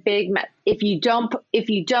such a big, if you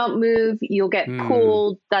don't move, you'll get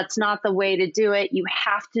pulled. That's not the way to do it. You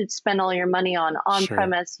have to spend all your money on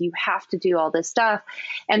premise. You have to do all this stuff.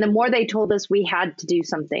 And the more they told us we had to do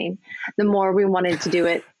something, the more we wanted to do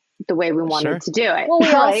it the way we wanted to do it. Well,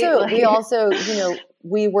 we also,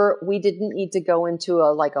 we didn't need to go into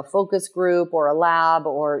a focus group or a lab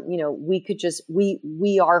or, we could just,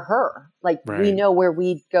 we are her. Like we know where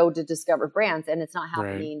we go to discover brands, and it's not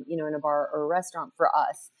happening, in a bar or a restaurant for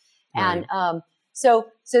us. Right. And, so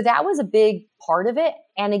that was a big part of it.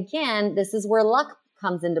 And again, this is where luck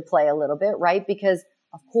comes into play a little bit, right? Because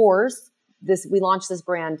of course we launched this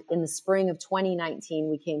brand in the spring of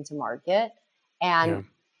 2019, we came to market, and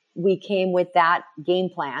we came with that game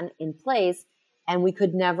plan in place, and we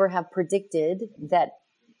could never have predicted that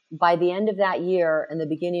by the end of that year and the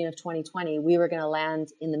beginning of 2020, we were going to land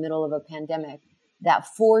in the middle of a pandemic that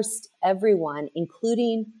forced everyone,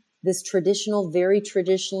 including this very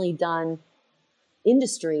traditionally done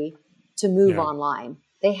industry, to move online.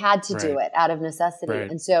 They had to do it out of necessity.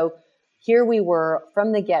 Right. And so here we were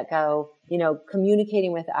from the get-go,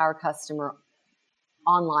 communicating with our customer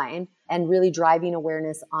online and really driving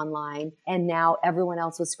awareness online. And now everyone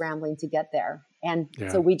else was scrambling to get there. And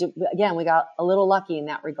so we got a little lucky in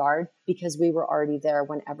that regard because we were already there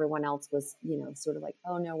when everyone else was, sort of like,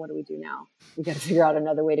 oh no, what do we do now? We got to figure out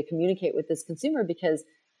another way to communicate with this consumer because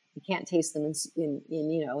you can't taste them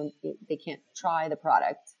they can't try the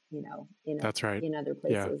product, in other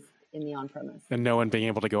places. In the on-premise. And no one being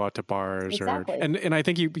able to go out to bars. Exactly. And I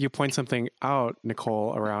think you point something out,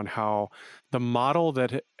 Nicole, around how the model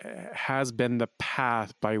that has been the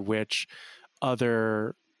path by which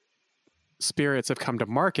other spirits have come to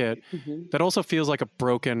market, that also feels like a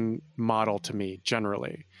broken model to me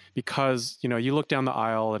generally, because, you look down the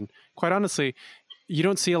aisle and quite honestly, you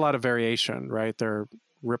don't see a lot of variation, right? They're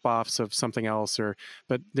ripoffs of something else,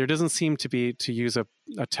 but there doesn't seem to be, to use a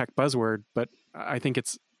tech buzzword, but I think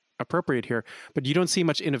it's appropriate here, but you don't see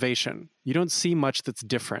much innovation. You don't see much that's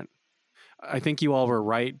different. I think you all were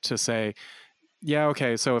right to say, yeah,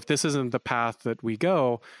 okay, so if this isn't the path that we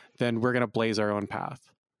go, then we're going to blaze our own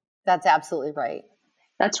path. That's absolutely right.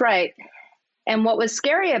 That's right. And what was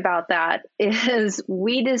scary about that is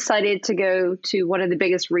we decided to go to one of the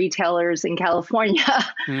biggest retailers in California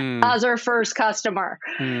as our first customer.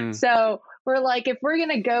 So we're like, if we're going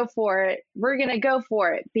to go for it, we're going to go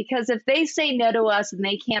for it. Because if they say no to us and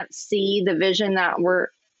they can't see the vision that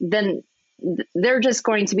then they're just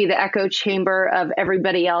going to be the echo chamber of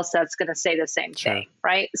everybody else that's going to say the same thing,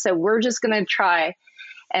 right? So we're just going to try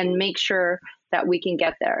and make sure that we can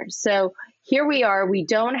get there. So here we are. We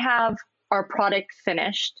don't have our product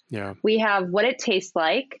finished. Yeah. We have what it tastes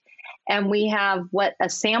like, and we have what a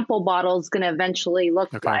sample bottle is going to eventually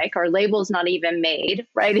look like. Our label's not even made,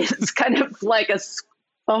 right? It's kind of like a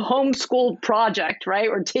homeschooled project, right?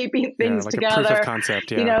 We're taping things like together. A proof of concept,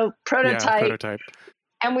 prototype. Yeah, prototype.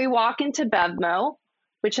 And we walk into BevMo,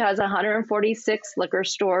 which has 146 liquor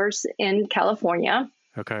stores in California.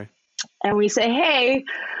 Okay. And we say, hey,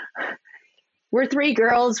 we're three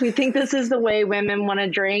girls. We think this is the way women want to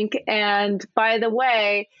drink. And by the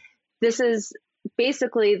way, this is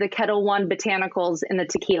basically the Ketel One botanicals in the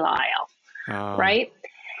tequila aisle, right?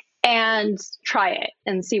 And try it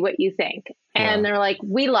and see what you think. And they're like,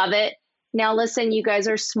 we love it. Now, listen, you guys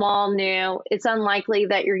are small, new. It's unlikely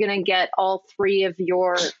that you're going to get all three of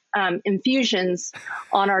your infusions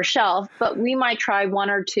on our shelf, but we might try one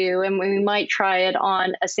or two, and we might try it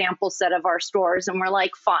on a sample set of our stores. And we're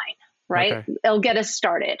like, fine, right? Okay. It'll get us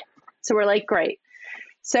started. So we're like, great.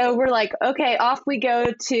 So we're like, okay, off we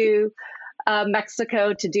go to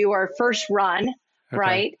Mexico to do our first run,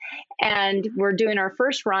 right? And we're doing our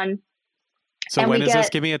first run. So when is this?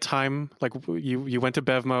 Give me a time. Like you went to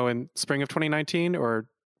BevMo in spring of 2019 or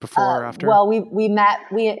before or after? Well, we met.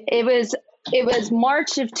 It was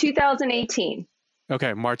March of 2018.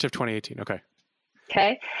 Okay, March of 2018.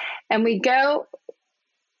 Okay, and we go.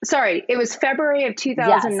 Sorry, it was February of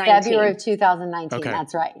 2019. Yes, February of 2019. Okay.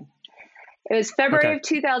 That's right. It was February of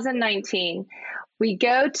 2019. We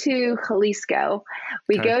go to Jalisco.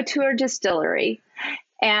 We go to our distillery,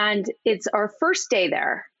 and it's our first day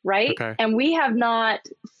there. Right. Okay. And we have not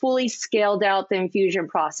fully scaled out the infusion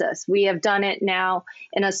process. We have done it now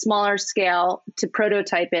in a smaller scale to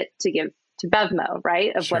prototype it to give to BevMo,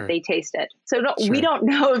 right, of what they tasted. So we don't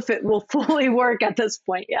know if it will fully work at this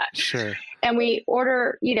point yet. Sure. And we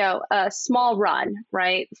order, a small run,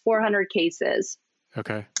 right, 400 cases.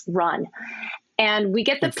 Okay. Run. And we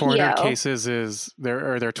get the 400 PO. cases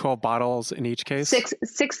are there 12 bottles in each case?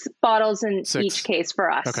 Six bottles in each case for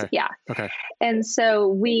us. Okay. Yeah. Okay. And so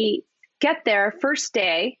we get there first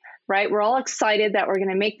day, right? We're all excited that we're going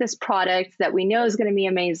to make this product that we know is going to be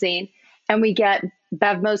amazing. And we get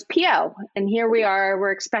BevMo's PO. And here we are,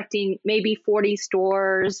 we're expecting maybe 40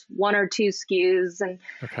 stores, one or two SKUs.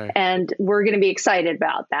 And we're going to be excited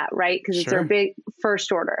about that, right? Because it's our big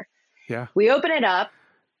first order. Yeah. We open it up.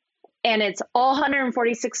 And it's all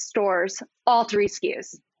 146 stores, all three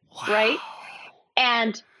SKUs, right?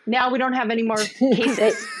 And now we don't have any more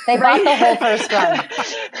cases. They bought the whole first run.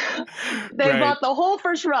 They bought the whole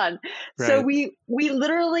first run. Right. So we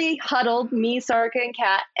literally huddled, me, Sarika, and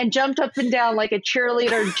Kat, and jumped up and down like a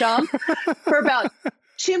cheerleader jump for about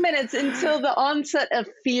 2 minutes until the onset of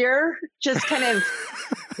fear just kind of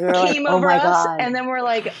came over us. God. And then we're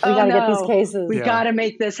like, oh, we gotta get these cases. We got to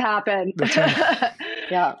make this happen.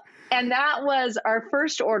 Yeah. And that was our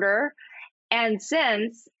first order. And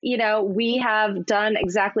since, we have done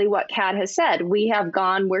exactly what Kat has said. We have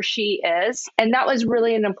gone where she is. And that was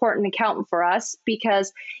really an important account for us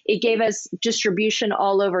because it gave us distribution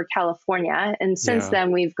all over California. And since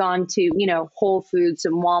then, we've gone to, Whole Foods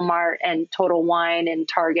and Walmart and Total Wine and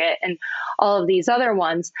Target and all of these other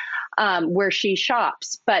ones where she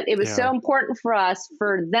shops. But it was so important for us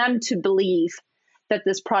for them to believe that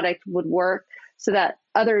this product would work, so that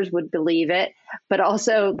others would believe it, but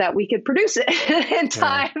also that we could produce it in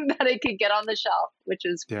time that it could get on the shelf, which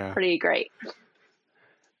is pretty great.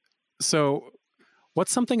 So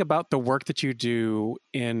what's something about the work that you do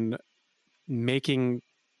in making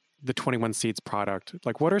the 21 Seeds product?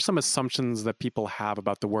 Like, what are some assumptions that people have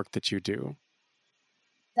about the work that you do?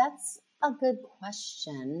 That's a good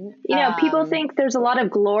question. People think there's a lot of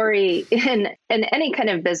glory in any kind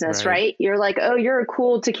of business, right? You're like, oh, you're a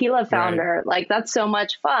cool tequila founder. Right. Like, that's so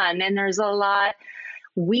much fun. And there's a lot.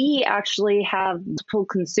 We actually have multiple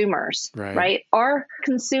consumers, right? Our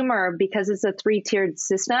consumer, because it's a 3-tiered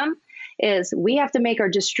system, is we have to make our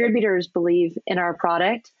distributors believe in our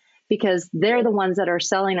product, because they're the ones that are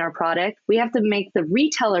selling our product. We have to make the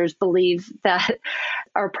retailers believe that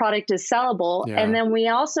our product is sellable. Yeah. And then we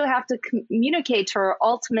also have to communicate to our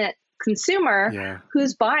ultimate consumer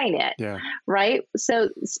who's buying it, right? So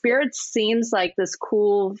spirits seems like this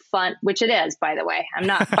cool, fun, which it is, by the way. I'm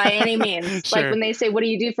not by any means. Sure. Like when they say, what do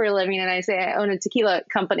you do for a living? And I say, I own a tequila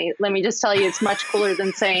company. Let me just tell you, it's much cooler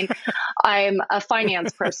than saying I'm a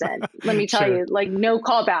finance person. Let me tell you, like, no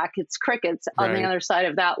callback. It's crickets on the other side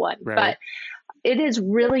of that one. But it is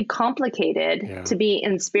really complicated to be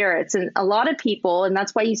in spirits. And a lot of people, and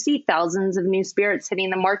that's why you see thousands of new spirits hitting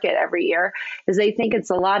the market every year, is they think it's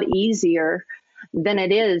a lot easier than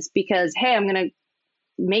it is because, hey, I'm going to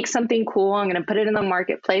make something cool. I'm going to put it in the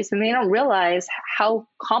marketplace. And they don't realize how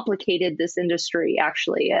complicated this industry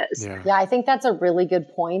actually is. Yeah, I think that's a really good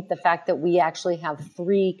point. The fact that we actually have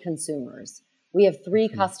 3 consumers. We have 3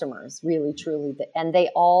 customers, really, truly, and they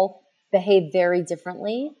all behave very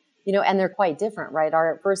differently. And they're quite different, right?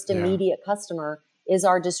 Our first immediate customer is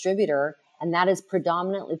our distributor, and that is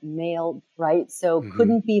predominantly male, right? So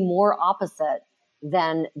couldn't be more opposite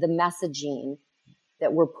than the messaging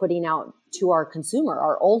that we're putting out to our consumer,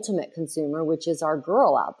 our ultimate consumer, which is our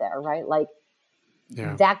girl out there, right? Like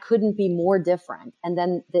that couldn't be more different. And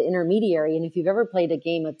then the intermediary, and if you've ever played a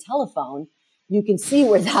game of telephone, you can see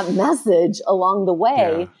where that message along the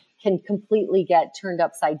way can completely get turned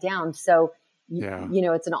upside down. So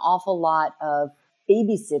it's an awful lot of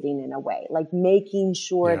babysitting in a way, like making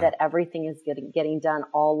sure that everything is getting done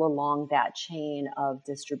all along that chain of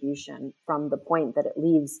distribution from the point that it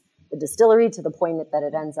leaves the distillery to the point that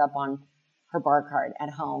it ends up on her bar cart at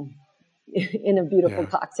home in a beautiful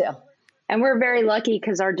cocktail. And we're very lucky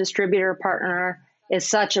because our distributor partner is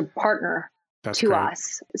such a partner to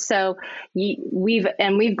us. So we've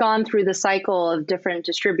gone through the cycle of different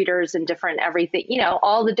distributors and different everything,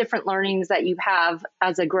 all the different learnings that you have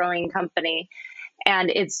as a growing company.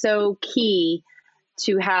 And it's so key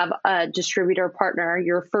to have a distributor partner,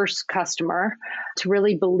 your first customer, to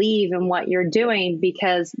really believe in what you're doing,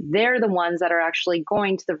 because they're the ones that are actually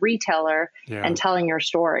going to the retailer and telling your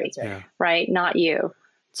story, right? Not you.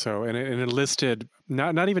 So an enlisted,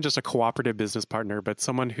 not even just a cooperative business partner, but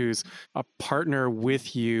someone who's a partner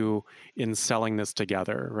with you in selling this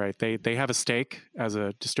together, right? They have a stake as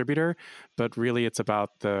a distributor, but really it's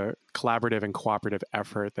about the collaborative and cooperative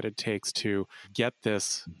effort that it takes to get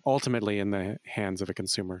this ultimately in the hands of a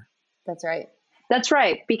consumer. That's right. That's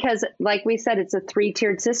right. Because like we said, it's a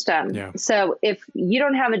 3-tiered system. Yeah. So if you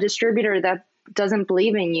don't have a distributor that doesn't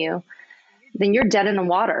believe in you, then you're dead in the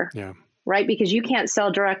water. Yeah. Right? Because you can't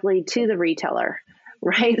sell directly to the retailer,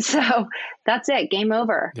 right? So that's it, game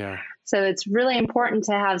over. Yeah. So it's really important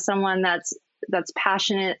to have someone that's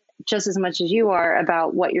passionate just as much as you are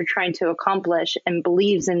about what you're trying to accomplish and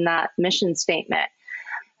believes in that mission statement,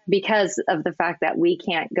 because of the fact that we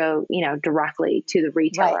can't go, directly to the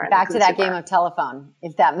retailer. Right. Back to that game of telephone.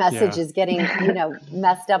 If that message is getting,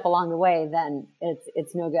 messed up along the way, then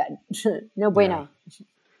it's no good. No bueno. Yeah.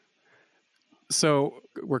 So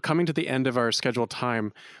we're coming to the end of our scheduled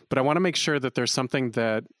time, but I want to make sure that if there's something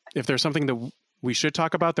that we should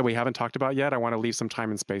talk about that we haven't talked about yet, I want to leave some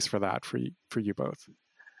time and space for that for you both.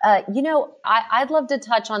 I'd love to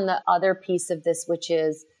touch on the other piece of this, which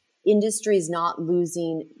is industries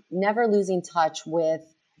never losing touch with,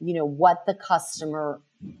 what the customer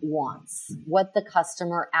wants, what the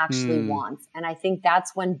customer actually wants. And I think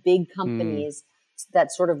that's when big companies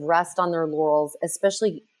that sort of rest on their laurels,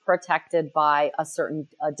 especially protected by a certain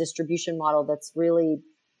distribution model that's really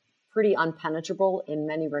pretty unpenetrable in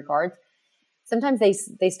many regards, sometimes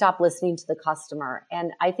they stop listening to the customer.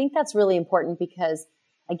 And I think that's really important because,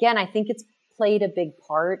 again, I think it's played a big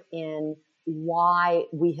part in why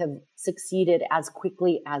we have succeeded as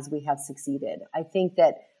quickly as we have succeeded. I think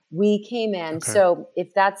that we came in. Okay. So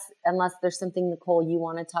unless there's something, Nicole, you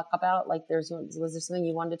want to talk about, like was there something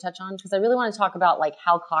you wanted to touch on? Because I really want to talk about like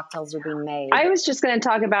how cocktails are being made. I was just going to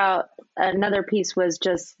talk about another piece was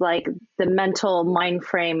just like the mental mind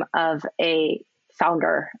frame of a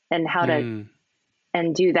founder and how to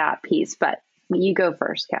and do that piece. But you go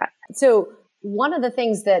first, Kat. So one of the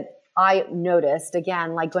things that I noticed,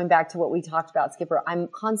 again, like going back to what we talked about, Skipper, I'm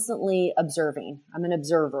constantly observing. I'm an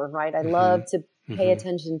observer, right? I love to pay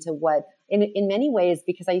attention to what, in many ways,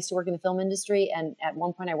 because I used to work in the film industry, and at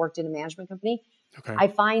one point I worked in a management company, Okay. I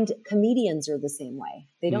find comedians are the same way.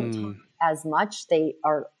 They don't talk as much.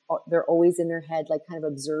 They're always in their head, like kind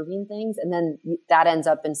of observing things. And then that ends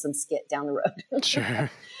up in some skit down the road.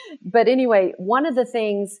 Sure. But anyway, the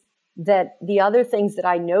other things that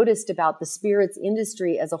I noticed about the spirits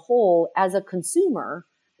industry as a whole, as a consumer,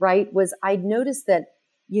 right, was I'd noticed that,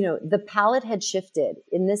 the palette had shifted.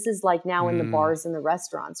 And this is like now in the bars and the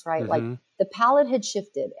restaurants, right? Like the palette had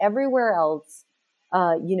shifted everywhere else.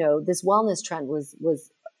 This wellness trend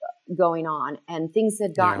was going on, and things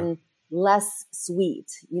had gotten less sweet,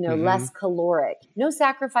 less caloric. No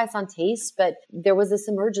sacrifice on taste, but there was this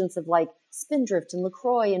emergence of like Spindrift and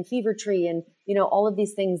LaCroix and Fever Tree and, all of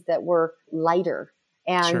these things that were lighter.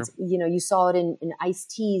 And, you saw it in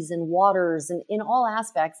iced teas and waters and in all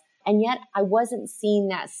aspects. And yet I wasn't seeing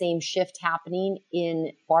that same shift happening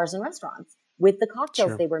in bars and restaurants. With the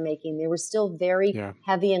cocktails they were making, they were still very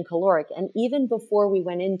heavy and caloric. And even before we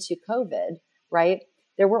went into COVID, right,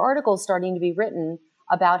 there were articles starting to be written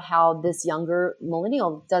about how this younger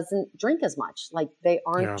millennial doesn't drink as much, like they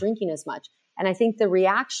aren't drinking as much. And I think the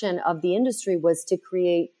reaction of the industry was to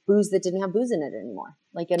create booze that didn't have booze in it anymore,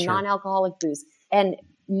 like a non-alcoholic booze. And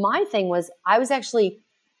my thing was, I was actually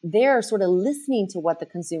there sort of listening to what the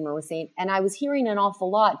consumer was saying. And I was hearing an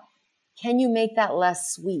awful lot. Can you make that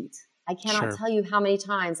less sweet? I cannot tell you how many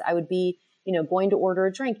times I would be, going to order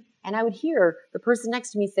a drink and I would hear the person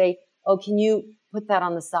next to me say, oh, can you put that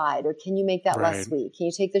on the side? Or can you make that less sweet? Can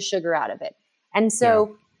you take the sugar out of it? And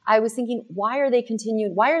so I was thinking, why are they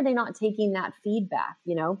not taking that feedback,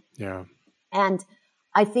 Yeah. And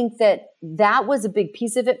I think that was a big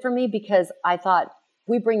piece of it for me, because I thought, if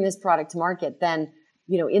we bring this product to market, then,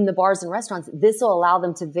 in the bars and restaurants, this will allow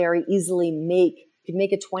them to very easily make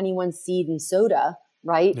a 21 seed in soda,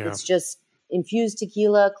 right? Yeah. It's just infused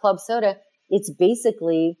tequila, club soda. It's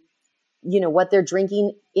basically, what they're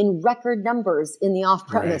drinking in record numbers in the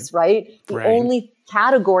off-premise, right? The only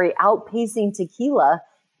category outpacing tequila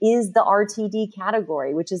is the RTD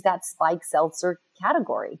category, which is that spiked seltzer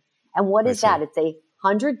category. And what is that? It's a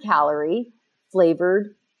 100-calorie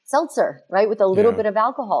flavored seltzer, right? With a little bit of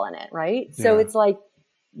alcohol in it, right? Yeah. So it's like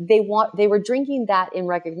they were drinking that in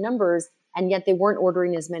record numbers, and yet they weren't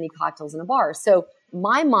ordering as many cocktails in a bar. So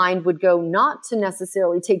my mind would go not to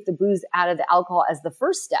necessarily take the booze out of the alcohol as the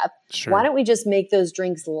first step. Sure. Why don't we just make those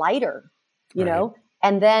drinks lighter, you know?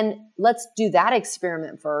 And then let's do that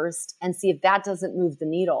experiment first and see if that doesn't move the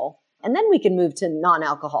needle. And then we can move to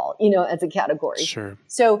non-alcohol, as a category. Sure.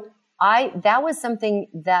 So that was something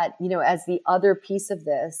that, as the other piece of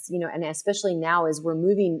this, and especially now as we're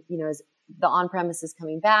moving, as the on-premise is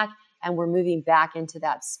coming back and we're moving back into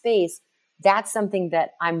that space, that's something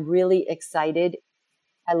that I'm really excited.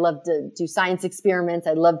 I love to do science experiments.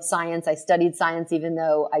 I loved science. I studied science, even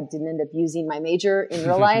though I didn't end up using my major in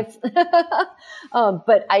real life.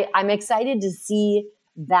 But I'm excited to see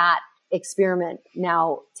that experiment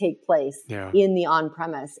now take place in the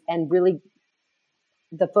on-premise. And really,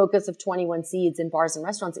 the focus of 21 Seeds in bars and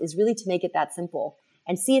restaurants is really to make it that simple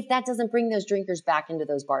and see if that doesn't bring those drinkers back into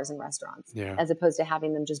those bars and restaurants, as opposed to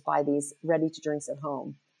having them just buy these ready-to-drinks at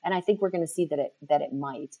home. And I think we're going to see that it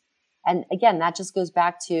might. And again, that just goes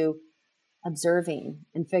back to observing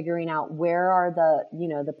and figuring out where are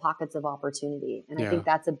the pockets of opportunity. And I think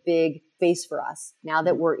that's a big space for us now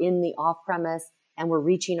that we're in the off-premise and we're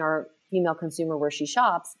reaching our female consumer where she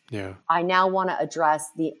shops. Yeah. I now want to address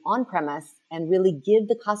the on-premise and really give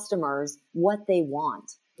the customers what they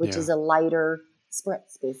want, which is a lighter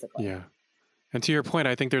spritz, basically. Yeah. And to your point,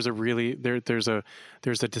 I think there's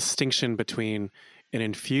a distinction between an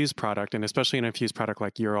infused product, and especially an infused product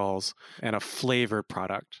like Ural's, and a flavored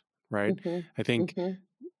product, right? Mm-hmm. I think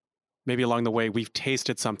maybe along the way, we've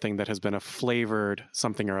tasted something that has been a flavored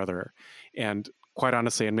something or other. And quite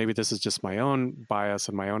honestly, and maybe this is just my own bias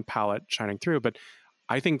and my own palate shining through, but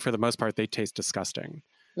I think for the most part, they taste disgusting.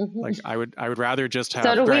 Mm-hmm. Like I would rather just have.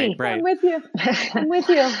 So do we. Right. I'm with you. I'm with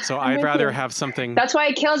you. So I'd rather have something. That's why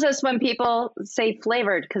it kills us when people say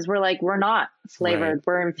flavored, because we're like, we're not flavored. Right.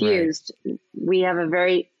 We're infused. Right. We have a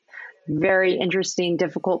very, very interesting,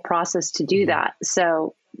 difficult process to do that.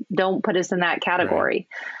 So don't put us in that category.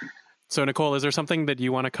 Right. So Nicole, is there something that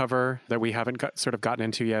you want to cover that we haven't gotten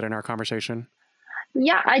into yet in our conversation?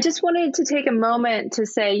 Yeah, I just wanted to take a moment to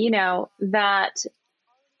say, that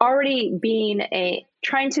already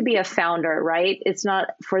trying to be a founder, right? It's not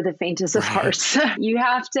for the faintest of hearts. You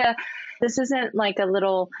have to, this isn't like a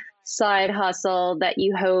little side hustle that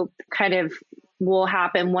you hope kind of will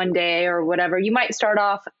happen one day or whatever. You might start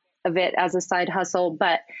off of it as a side hustle,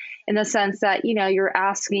 but in the sense that, you're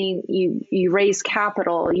asking, you raise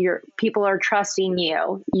capital, people are trusting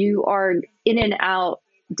you, you are in and out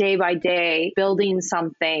day by day building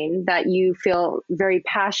something that you feel very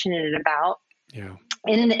passionate about Yeah.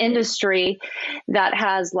 in an industry that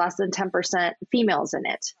has less than 10% females in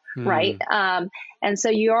it, right? And so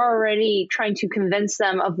you're already trying to convince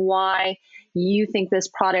them of why you think this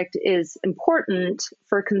product is important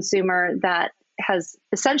for consumer that has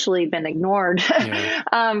essentially been ignored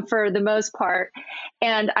for the most part.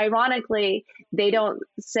 And ironically, they don't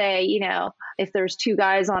say, if there's two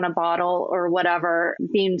guys on a bottle or whatever,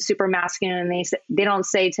 being super masculine, they don't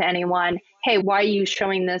say to anyone, hey, why are you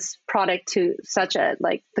showing this product to such a,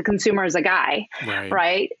 like, the consumer is a guy,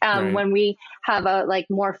 right? When we have a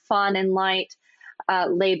more fun and light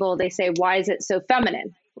label, they say, why is it so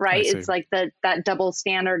feminine? Right. It's like that double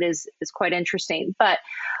standard is quite interesting. But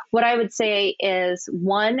what I would say is,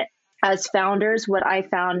 one, as founders, what I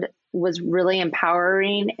found was really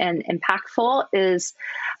empowering and impactful is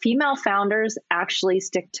female founders actually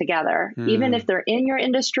stick together. Even if they're in your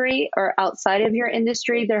industry or outside of your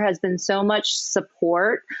industry, there has been so much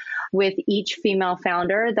support with each female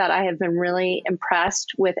founder that I have been really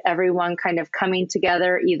impressed with everyone kind of coming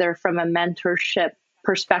together, either from a mentorship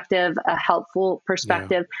perspective, a helpful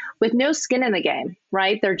perspective, with no skin in the game,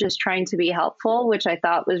 right? They're just trying to be helpful, which I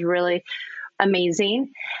thought was really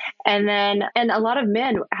amazing. And a lot of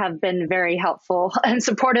men have been very helpful and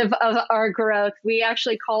supportive of our growth. We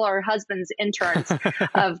actually call our husbands interns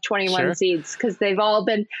of 21 Seeds, because they've all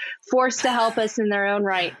been forced to help us in their own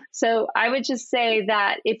right. So I would just say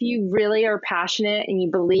that if you really are passionate and you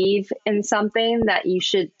believe in something, that you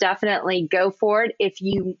should definitely go for it if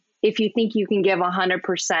you think you can give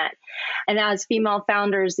 100%. And as female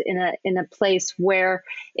founders in a place where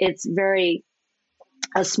it's very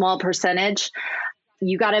a small percentage,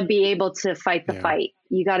 you got to be able to fight the fight.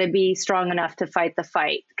 You got to be strong enough to fight the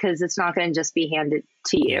fight, because it's not going to just be handed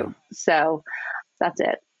to you. So that's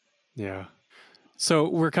it. Yeah. So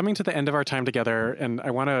we're coming to the end of our time together, and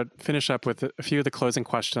I want to finish up with a few of the closing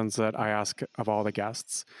questions that I ask of all the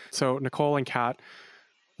guests. So Nicole and Kat,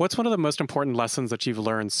 what's one of the most important lessons that you've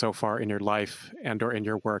learned so far in your life and or in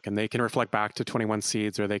your work? And they can reflect back to 21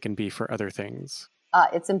 Seeds, or they can be for other things.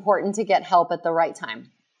 It's important to get help at the right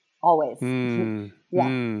time. Always. I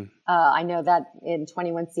know that in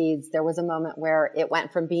 21 Seeds, there was a moment where it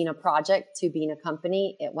went from being a project to being a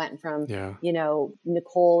company. It went from,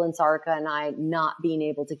 Nicole and Sarika and I not being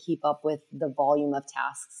able to keep up with the volume of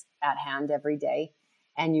tasks at hand every day.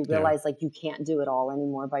 And you realize you can't do it all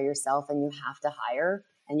anymore by yourself, and you have to hire,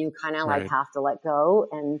 and you kind of have to let go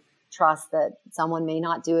and trust that someone may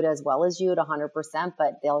not do it as well as you at 100%,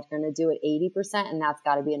 but they're going to do it 80%, and that's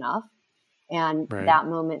got to be enough. And that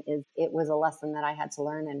moment it was a lesson that I had to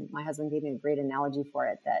learn. And my husband gave me a great analogy for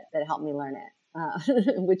it that helped me learn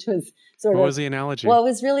it, which was what was the analogy? Well, it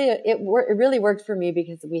was really, it really worked for me,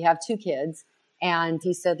 because we have two kids, and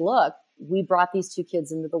he said, look, we brought these two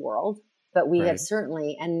kids into the world, but we have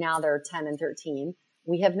certainly, and now they're 10 and 13,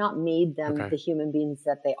 we have not made them the human beings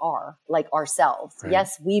that they are, like ourselves.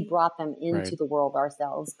 Yes, we brought them into the world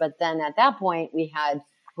ourselves. But then at that point, we had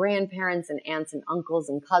grandparents and aunts and uncles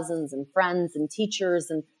and cousins and friends and teachers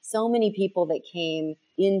and so many people that came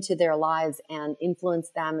into their lives and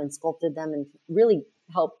influenced them and sculpted them and really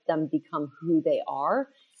helped them become who they are.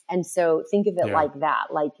 And so think of it like that.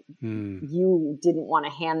 Like you didn't want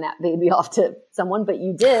to hand that baby off to someone, but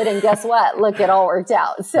you did. And guess what? Look, it all worked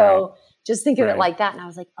out. So just think of it like that. And I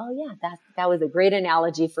was like, oh yeah, that was a great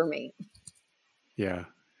analogy for me. Yeah.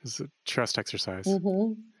 It's a trust exercise.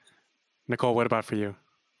 Nicole, what about for you?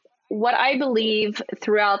 What I believe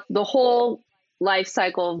throughout the whole life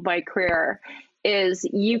cycle of my career is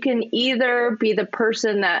you can either be the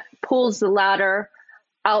person that pulls the ladder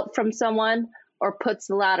out from someone or puts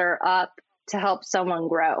the ladder up to help someone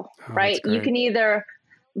grow, right? You can either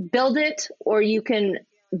build it or you can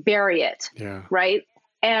bury it, right?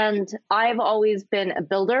 And I've always been a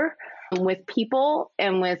builder with people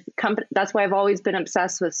and with company. That's why I've always been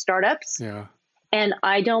obsessed with startups. And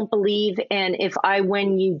I don't believe in if I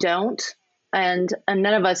win, you don't. And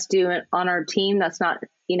none of us do it on our team. That's not,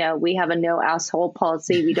 we have a no asshole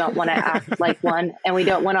policy. We don't want to act like one, and we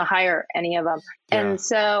don't want to hire any of them. And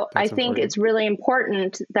so I think it's really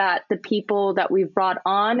important that the people that we've brought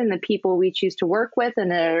on and the people we choose to work with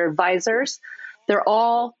and their advisors, they're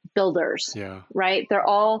all builders, right? They're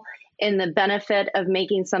all in the benefit of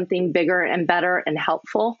making something bigger and better and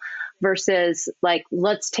helpful versus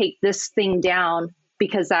let's take this thing down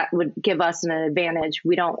because that would give us an advantage.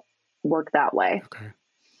 We don't work that way. Okay.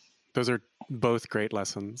 Those are both great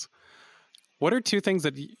lessons. What are two things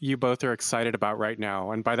that you both are excited about right now?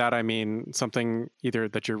 And by that, I mean something either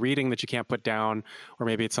that you're reading that you can't put down, or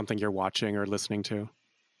maybe it's something you're watching or listening to.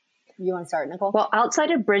 You want to start, Nicole? Well, outside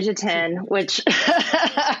of Bridgerton, which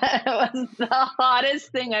was the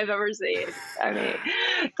hottest thing I've ever seen. I mean,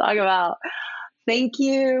 talk about thank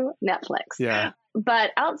you, Netflix. Yeah.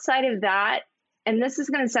 But outside of that, and this is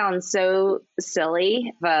going to sound so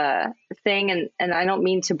silly of a thing, and I don't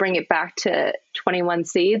mean to bring it back to 21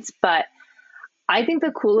 Seeds, but I think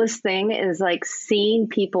the coolest thing is like seeing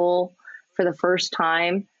people for the first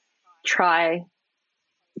time try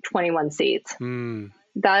 21 Seeds.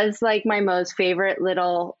 That is like my most favorite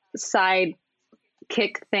little side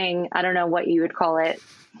kick thing. I don't know what you would call it.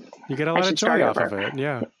 You get a lot of joy off of it.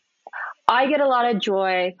 Yeah. I get a lot of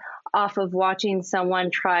joy off of watching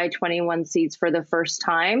someone try 21 Seeds for the first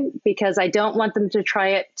time, because I don't want them to try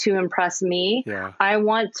it to impress me. Yeah. I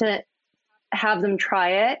want to have them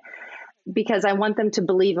try it because I want them to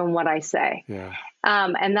believe in what I say. Yeah.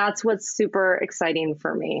 And that's what's super exciting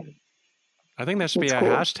for me. I think that should be It's a cool.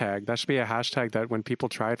 hashtag. That should be a hashtag that when people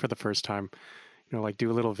try it for the first time, you know, like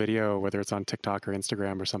do a little video, whether it's on TikTok or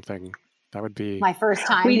Instagram or something. That would be My first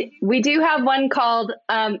time. We do have one called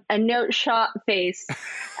a note shot face,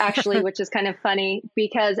 actually, which is kind of funny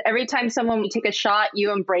because every time someone would take a shot,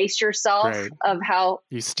 you embrace yourself Right. of how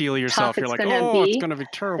you steel yourself. tough You're it's like, gonna oh, be. it's going to be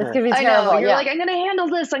terrible. It's going to be I terrible. know. You're yeah. like, I'm going to handle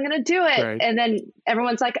this. I'm going to do it. Right. And then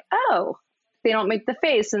everyone's like, oh, they don't make the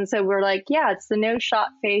face. And so we're like, yeah, it's the no shot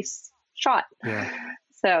face shot. Yeah.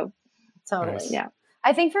 So, Totally. Nice. yeah.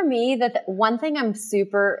 I think for me, that one thing I'm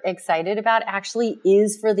super excited about actually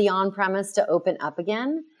is for the on-premise to open up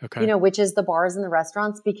again, Okay. you know, which is the bars and the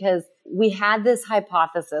restaurants, because we had this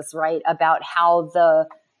hypothesis, right, about how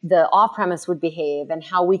the off-premise would behave and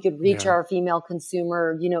how we could reach Yeah. our female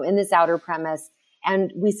consumer, you know, in this outer premise.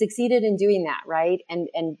 And we succeeded in doing that, right? And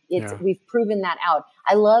it's Yeah. we've proven that out.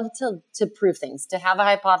 I love to prove things, to have a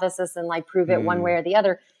hypothesis and like prove it one way or the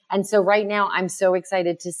other. And so right now I'm so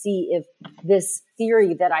excited to see if this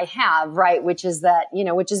theory that I have, right, which is that, you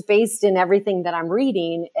know, which is based in everything that I'm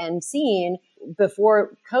reading and seeing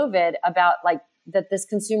before COVID about like that this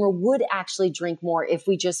consumer would actually drink more if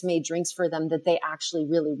we just made drinks for them that they actually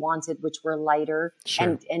really wanted, which were lighter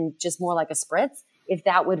Sure. and just more like a spritz, if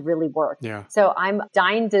that would really work. Yeah. So I'm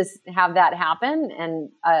dying to have that happen. And,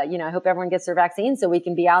 you know, I hope everyone gets their vaccine so we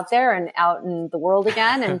can be out there and out in the world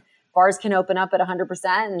again and bars can open up at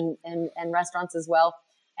 100% and restaurants as well.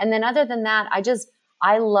 And then other than that,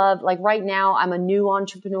 I love, like right now, I'm a new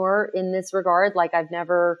entrepreneur in this regard. Like I've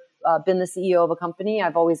never been the CEO of a company.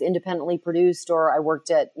 I've always independently produced, or I worked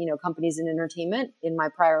at, you know, companies in entertainment in my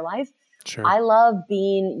prior life. Sure. I love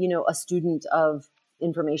being, you know, a student of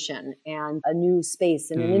information and a new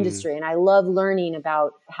space in an industry. And I love learning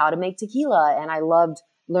about how to make tequila. And I loved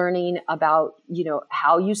learning about, you know,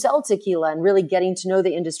 how you sell tequila and really getting to know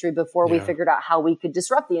the industry before we Yeah. figured out how we could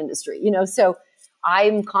disrupt the industry, you know? So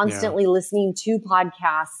I'm constantly listening to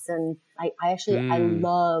podcasts, and I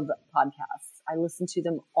love podcasts. I listen to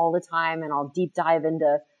them all the time, and I'll deep dive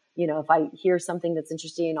into, you know, if I hear something that's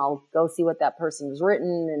interesting, I'll go see what that person has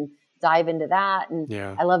written and dive into that. And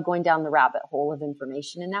Yeah. I love going down the rabbit hole of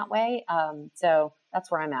information in that way. So that's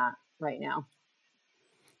where I'm at right now.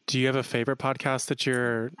 Do you have a favorite podcast that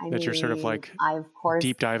you're sort of like I of course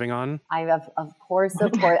deep diving on? I have, of course,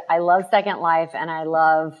 I love Second Life, and I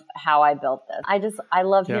love how I built this. I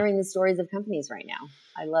love hearing the stories of companies right now.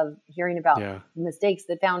 I love hearing about mistakes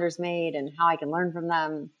that founders made and how I can learn from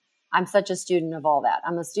them. I'm such a student of all that.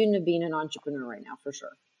 I'm a student of being an entrepreneur right now, for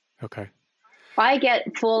sure. Okay. I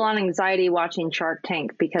get full on anxiety watching Shark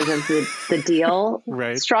Tank because of the deal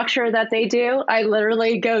Right. structure that they do. I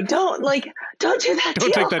literally go, don't do that Don't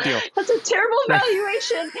deal. take that deal. That's a terrible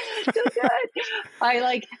valuation. Don't do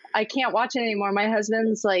it. I can't watch it anymore. My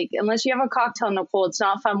husband's like, unless you have a cocktail, Nicole, it's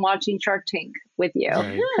not fun watching Shark Tank with you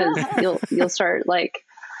because Right. you'll start like.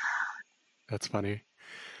 That's funny.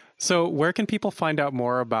 So where can people find out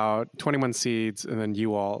more about 21 Seeds and then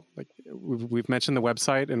you all? Like we've mentioned the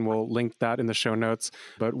website and we'll link that in the show notes,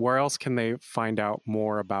 but where else can they find out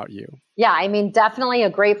more about you? Yeah, I mean, definitely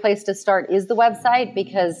a great place to start is the website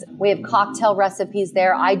because we have cocktail recipes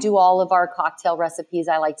there. I do all of our cocktail recipes.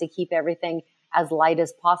 I like to keep everything as light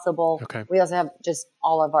as possible. Okay. We also have just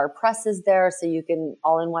all of our presses there, so you can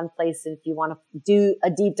all in one place. If you want to do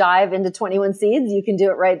a deep dive into 21 Seeds, you can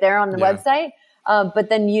do it right there on the website. But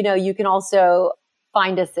then, you know, you can also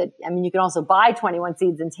find us you can also buy 21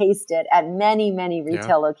 Seeds and taste it at many, many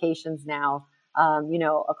retail locations now, you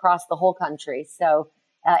know, across the whole country. So,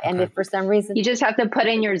 and if for some reason You just have to put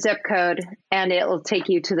in your zip code and it will take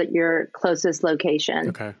you to your closest location.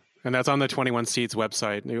 Okay. And that's on the 21 Seeds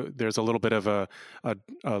website. There's a little bit of a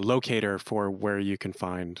locator for where you can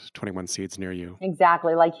find 21 Seeds near you.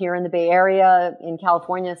 Exactly. Like here in the Bay Area, in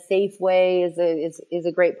California, Safeway is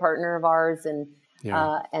a great partner of ours.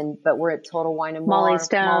 But we're at Total Wine and More, Molly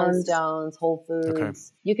Stones, Whole Foods. Okay.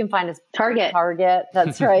 You can find us Target.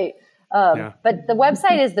 That's right. But the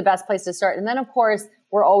website is the best place to start. And then, of course,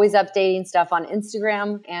 we're always updating stuff on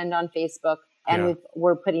Instagram and on Facebook. And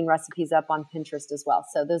we're putting recipes up on Pinterest as well.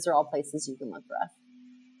 So those are all places you can look for us.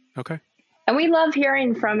 Okay. And we love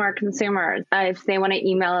hearing from our consumers. If they want to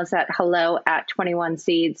email us at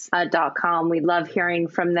hello@21seeds.com. We love hearing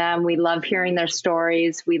from them. We love hearing their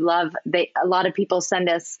stories. A lot of people send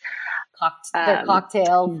us their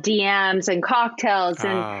cocktail DMs and cocktails,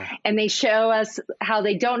 and they show us how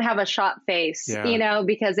they don't have a shot face,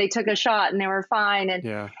 because they took a shot and they were fine.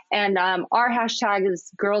 And our hashtag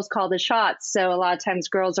is Girls Call the Shots. So a lot of times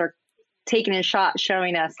girls are taking a shot,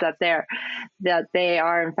 showing us that they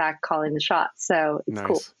are in fact calling the shots. So it's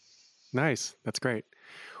cool. Nice. That's great.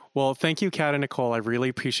 Well, thank you, Kat and Nicole. I really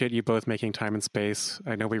appreciate you both making time and space.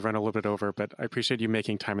 I know we run a little bit over, but I appreciate you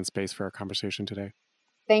making time and space for our conversation today.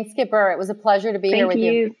 Thanks, Skipper. It was a pleasure to be here with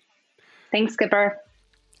you. Thanks, Skipper.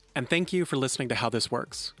 And thank you for listening to How This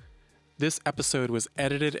Works. This episode was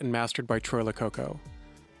edited and mastered by Troy Lococo.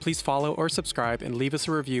 Please follow or subscribe and leave us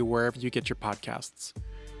a review wherever you get your podcasts.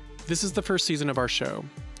 This is the first season of our show,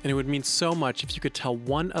 and it would mean so much if you could tell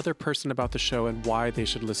one other person about the show and why they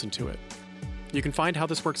should listen to it. You can find How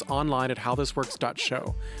This Works online at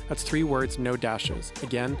howthisworks.show. That's 3 words, no dashes.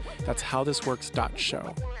 Again, that's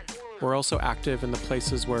howthisworks.show. We're also active in the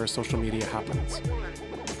places where social media happens.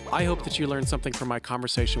 I hope that you learned something from my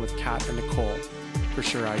conversation with Kat and Nicole. For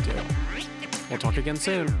sure I did. We'll talk again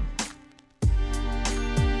soon.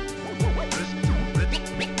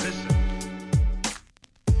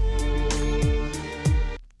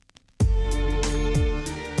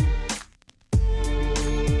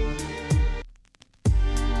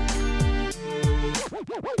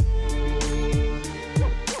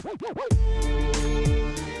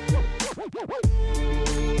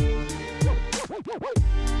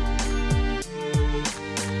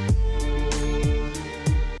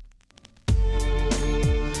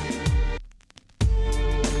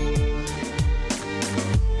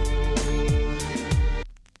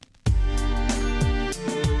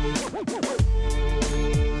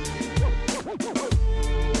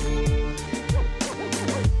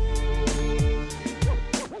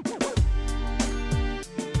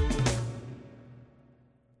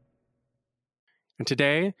 And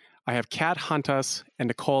today, I have Kat Hontas and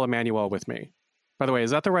Nicole Emanuel with me. By the way,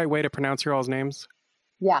 is that the right way to pronounce your all's names?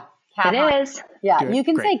 Yeah. It is. Yeah, Good. You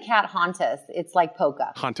can Great. say Kat Hontas. It's like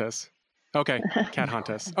Polka. Hontas. Okay, Kat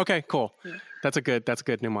Hontas. Okay, cool. That's a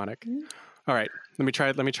good mnemonic. All right, let me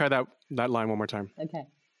try that line one more time. Okay.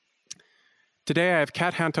 Today I have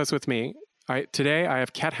Kat Hontas with me. Today I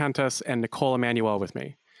have Kat Hontas and Nicole Emanuel with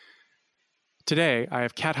me. Today I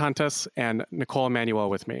have Kat Hontas and Nicole Emanuel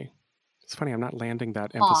with me. It's funny, I'm not landing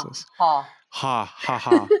that emphasis. Ha. Ha, ha,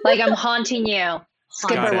 ha. Like I'm haunting you.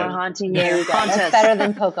 Skipper, we're haunting you. There you go. That's better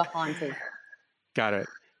than Pocahontas. Got it.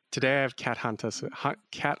 Today I have Kat Hontas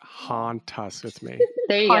with me.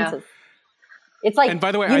 There you go. It's like, and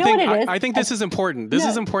by the way, I think this is important. This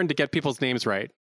is important to get people's names right.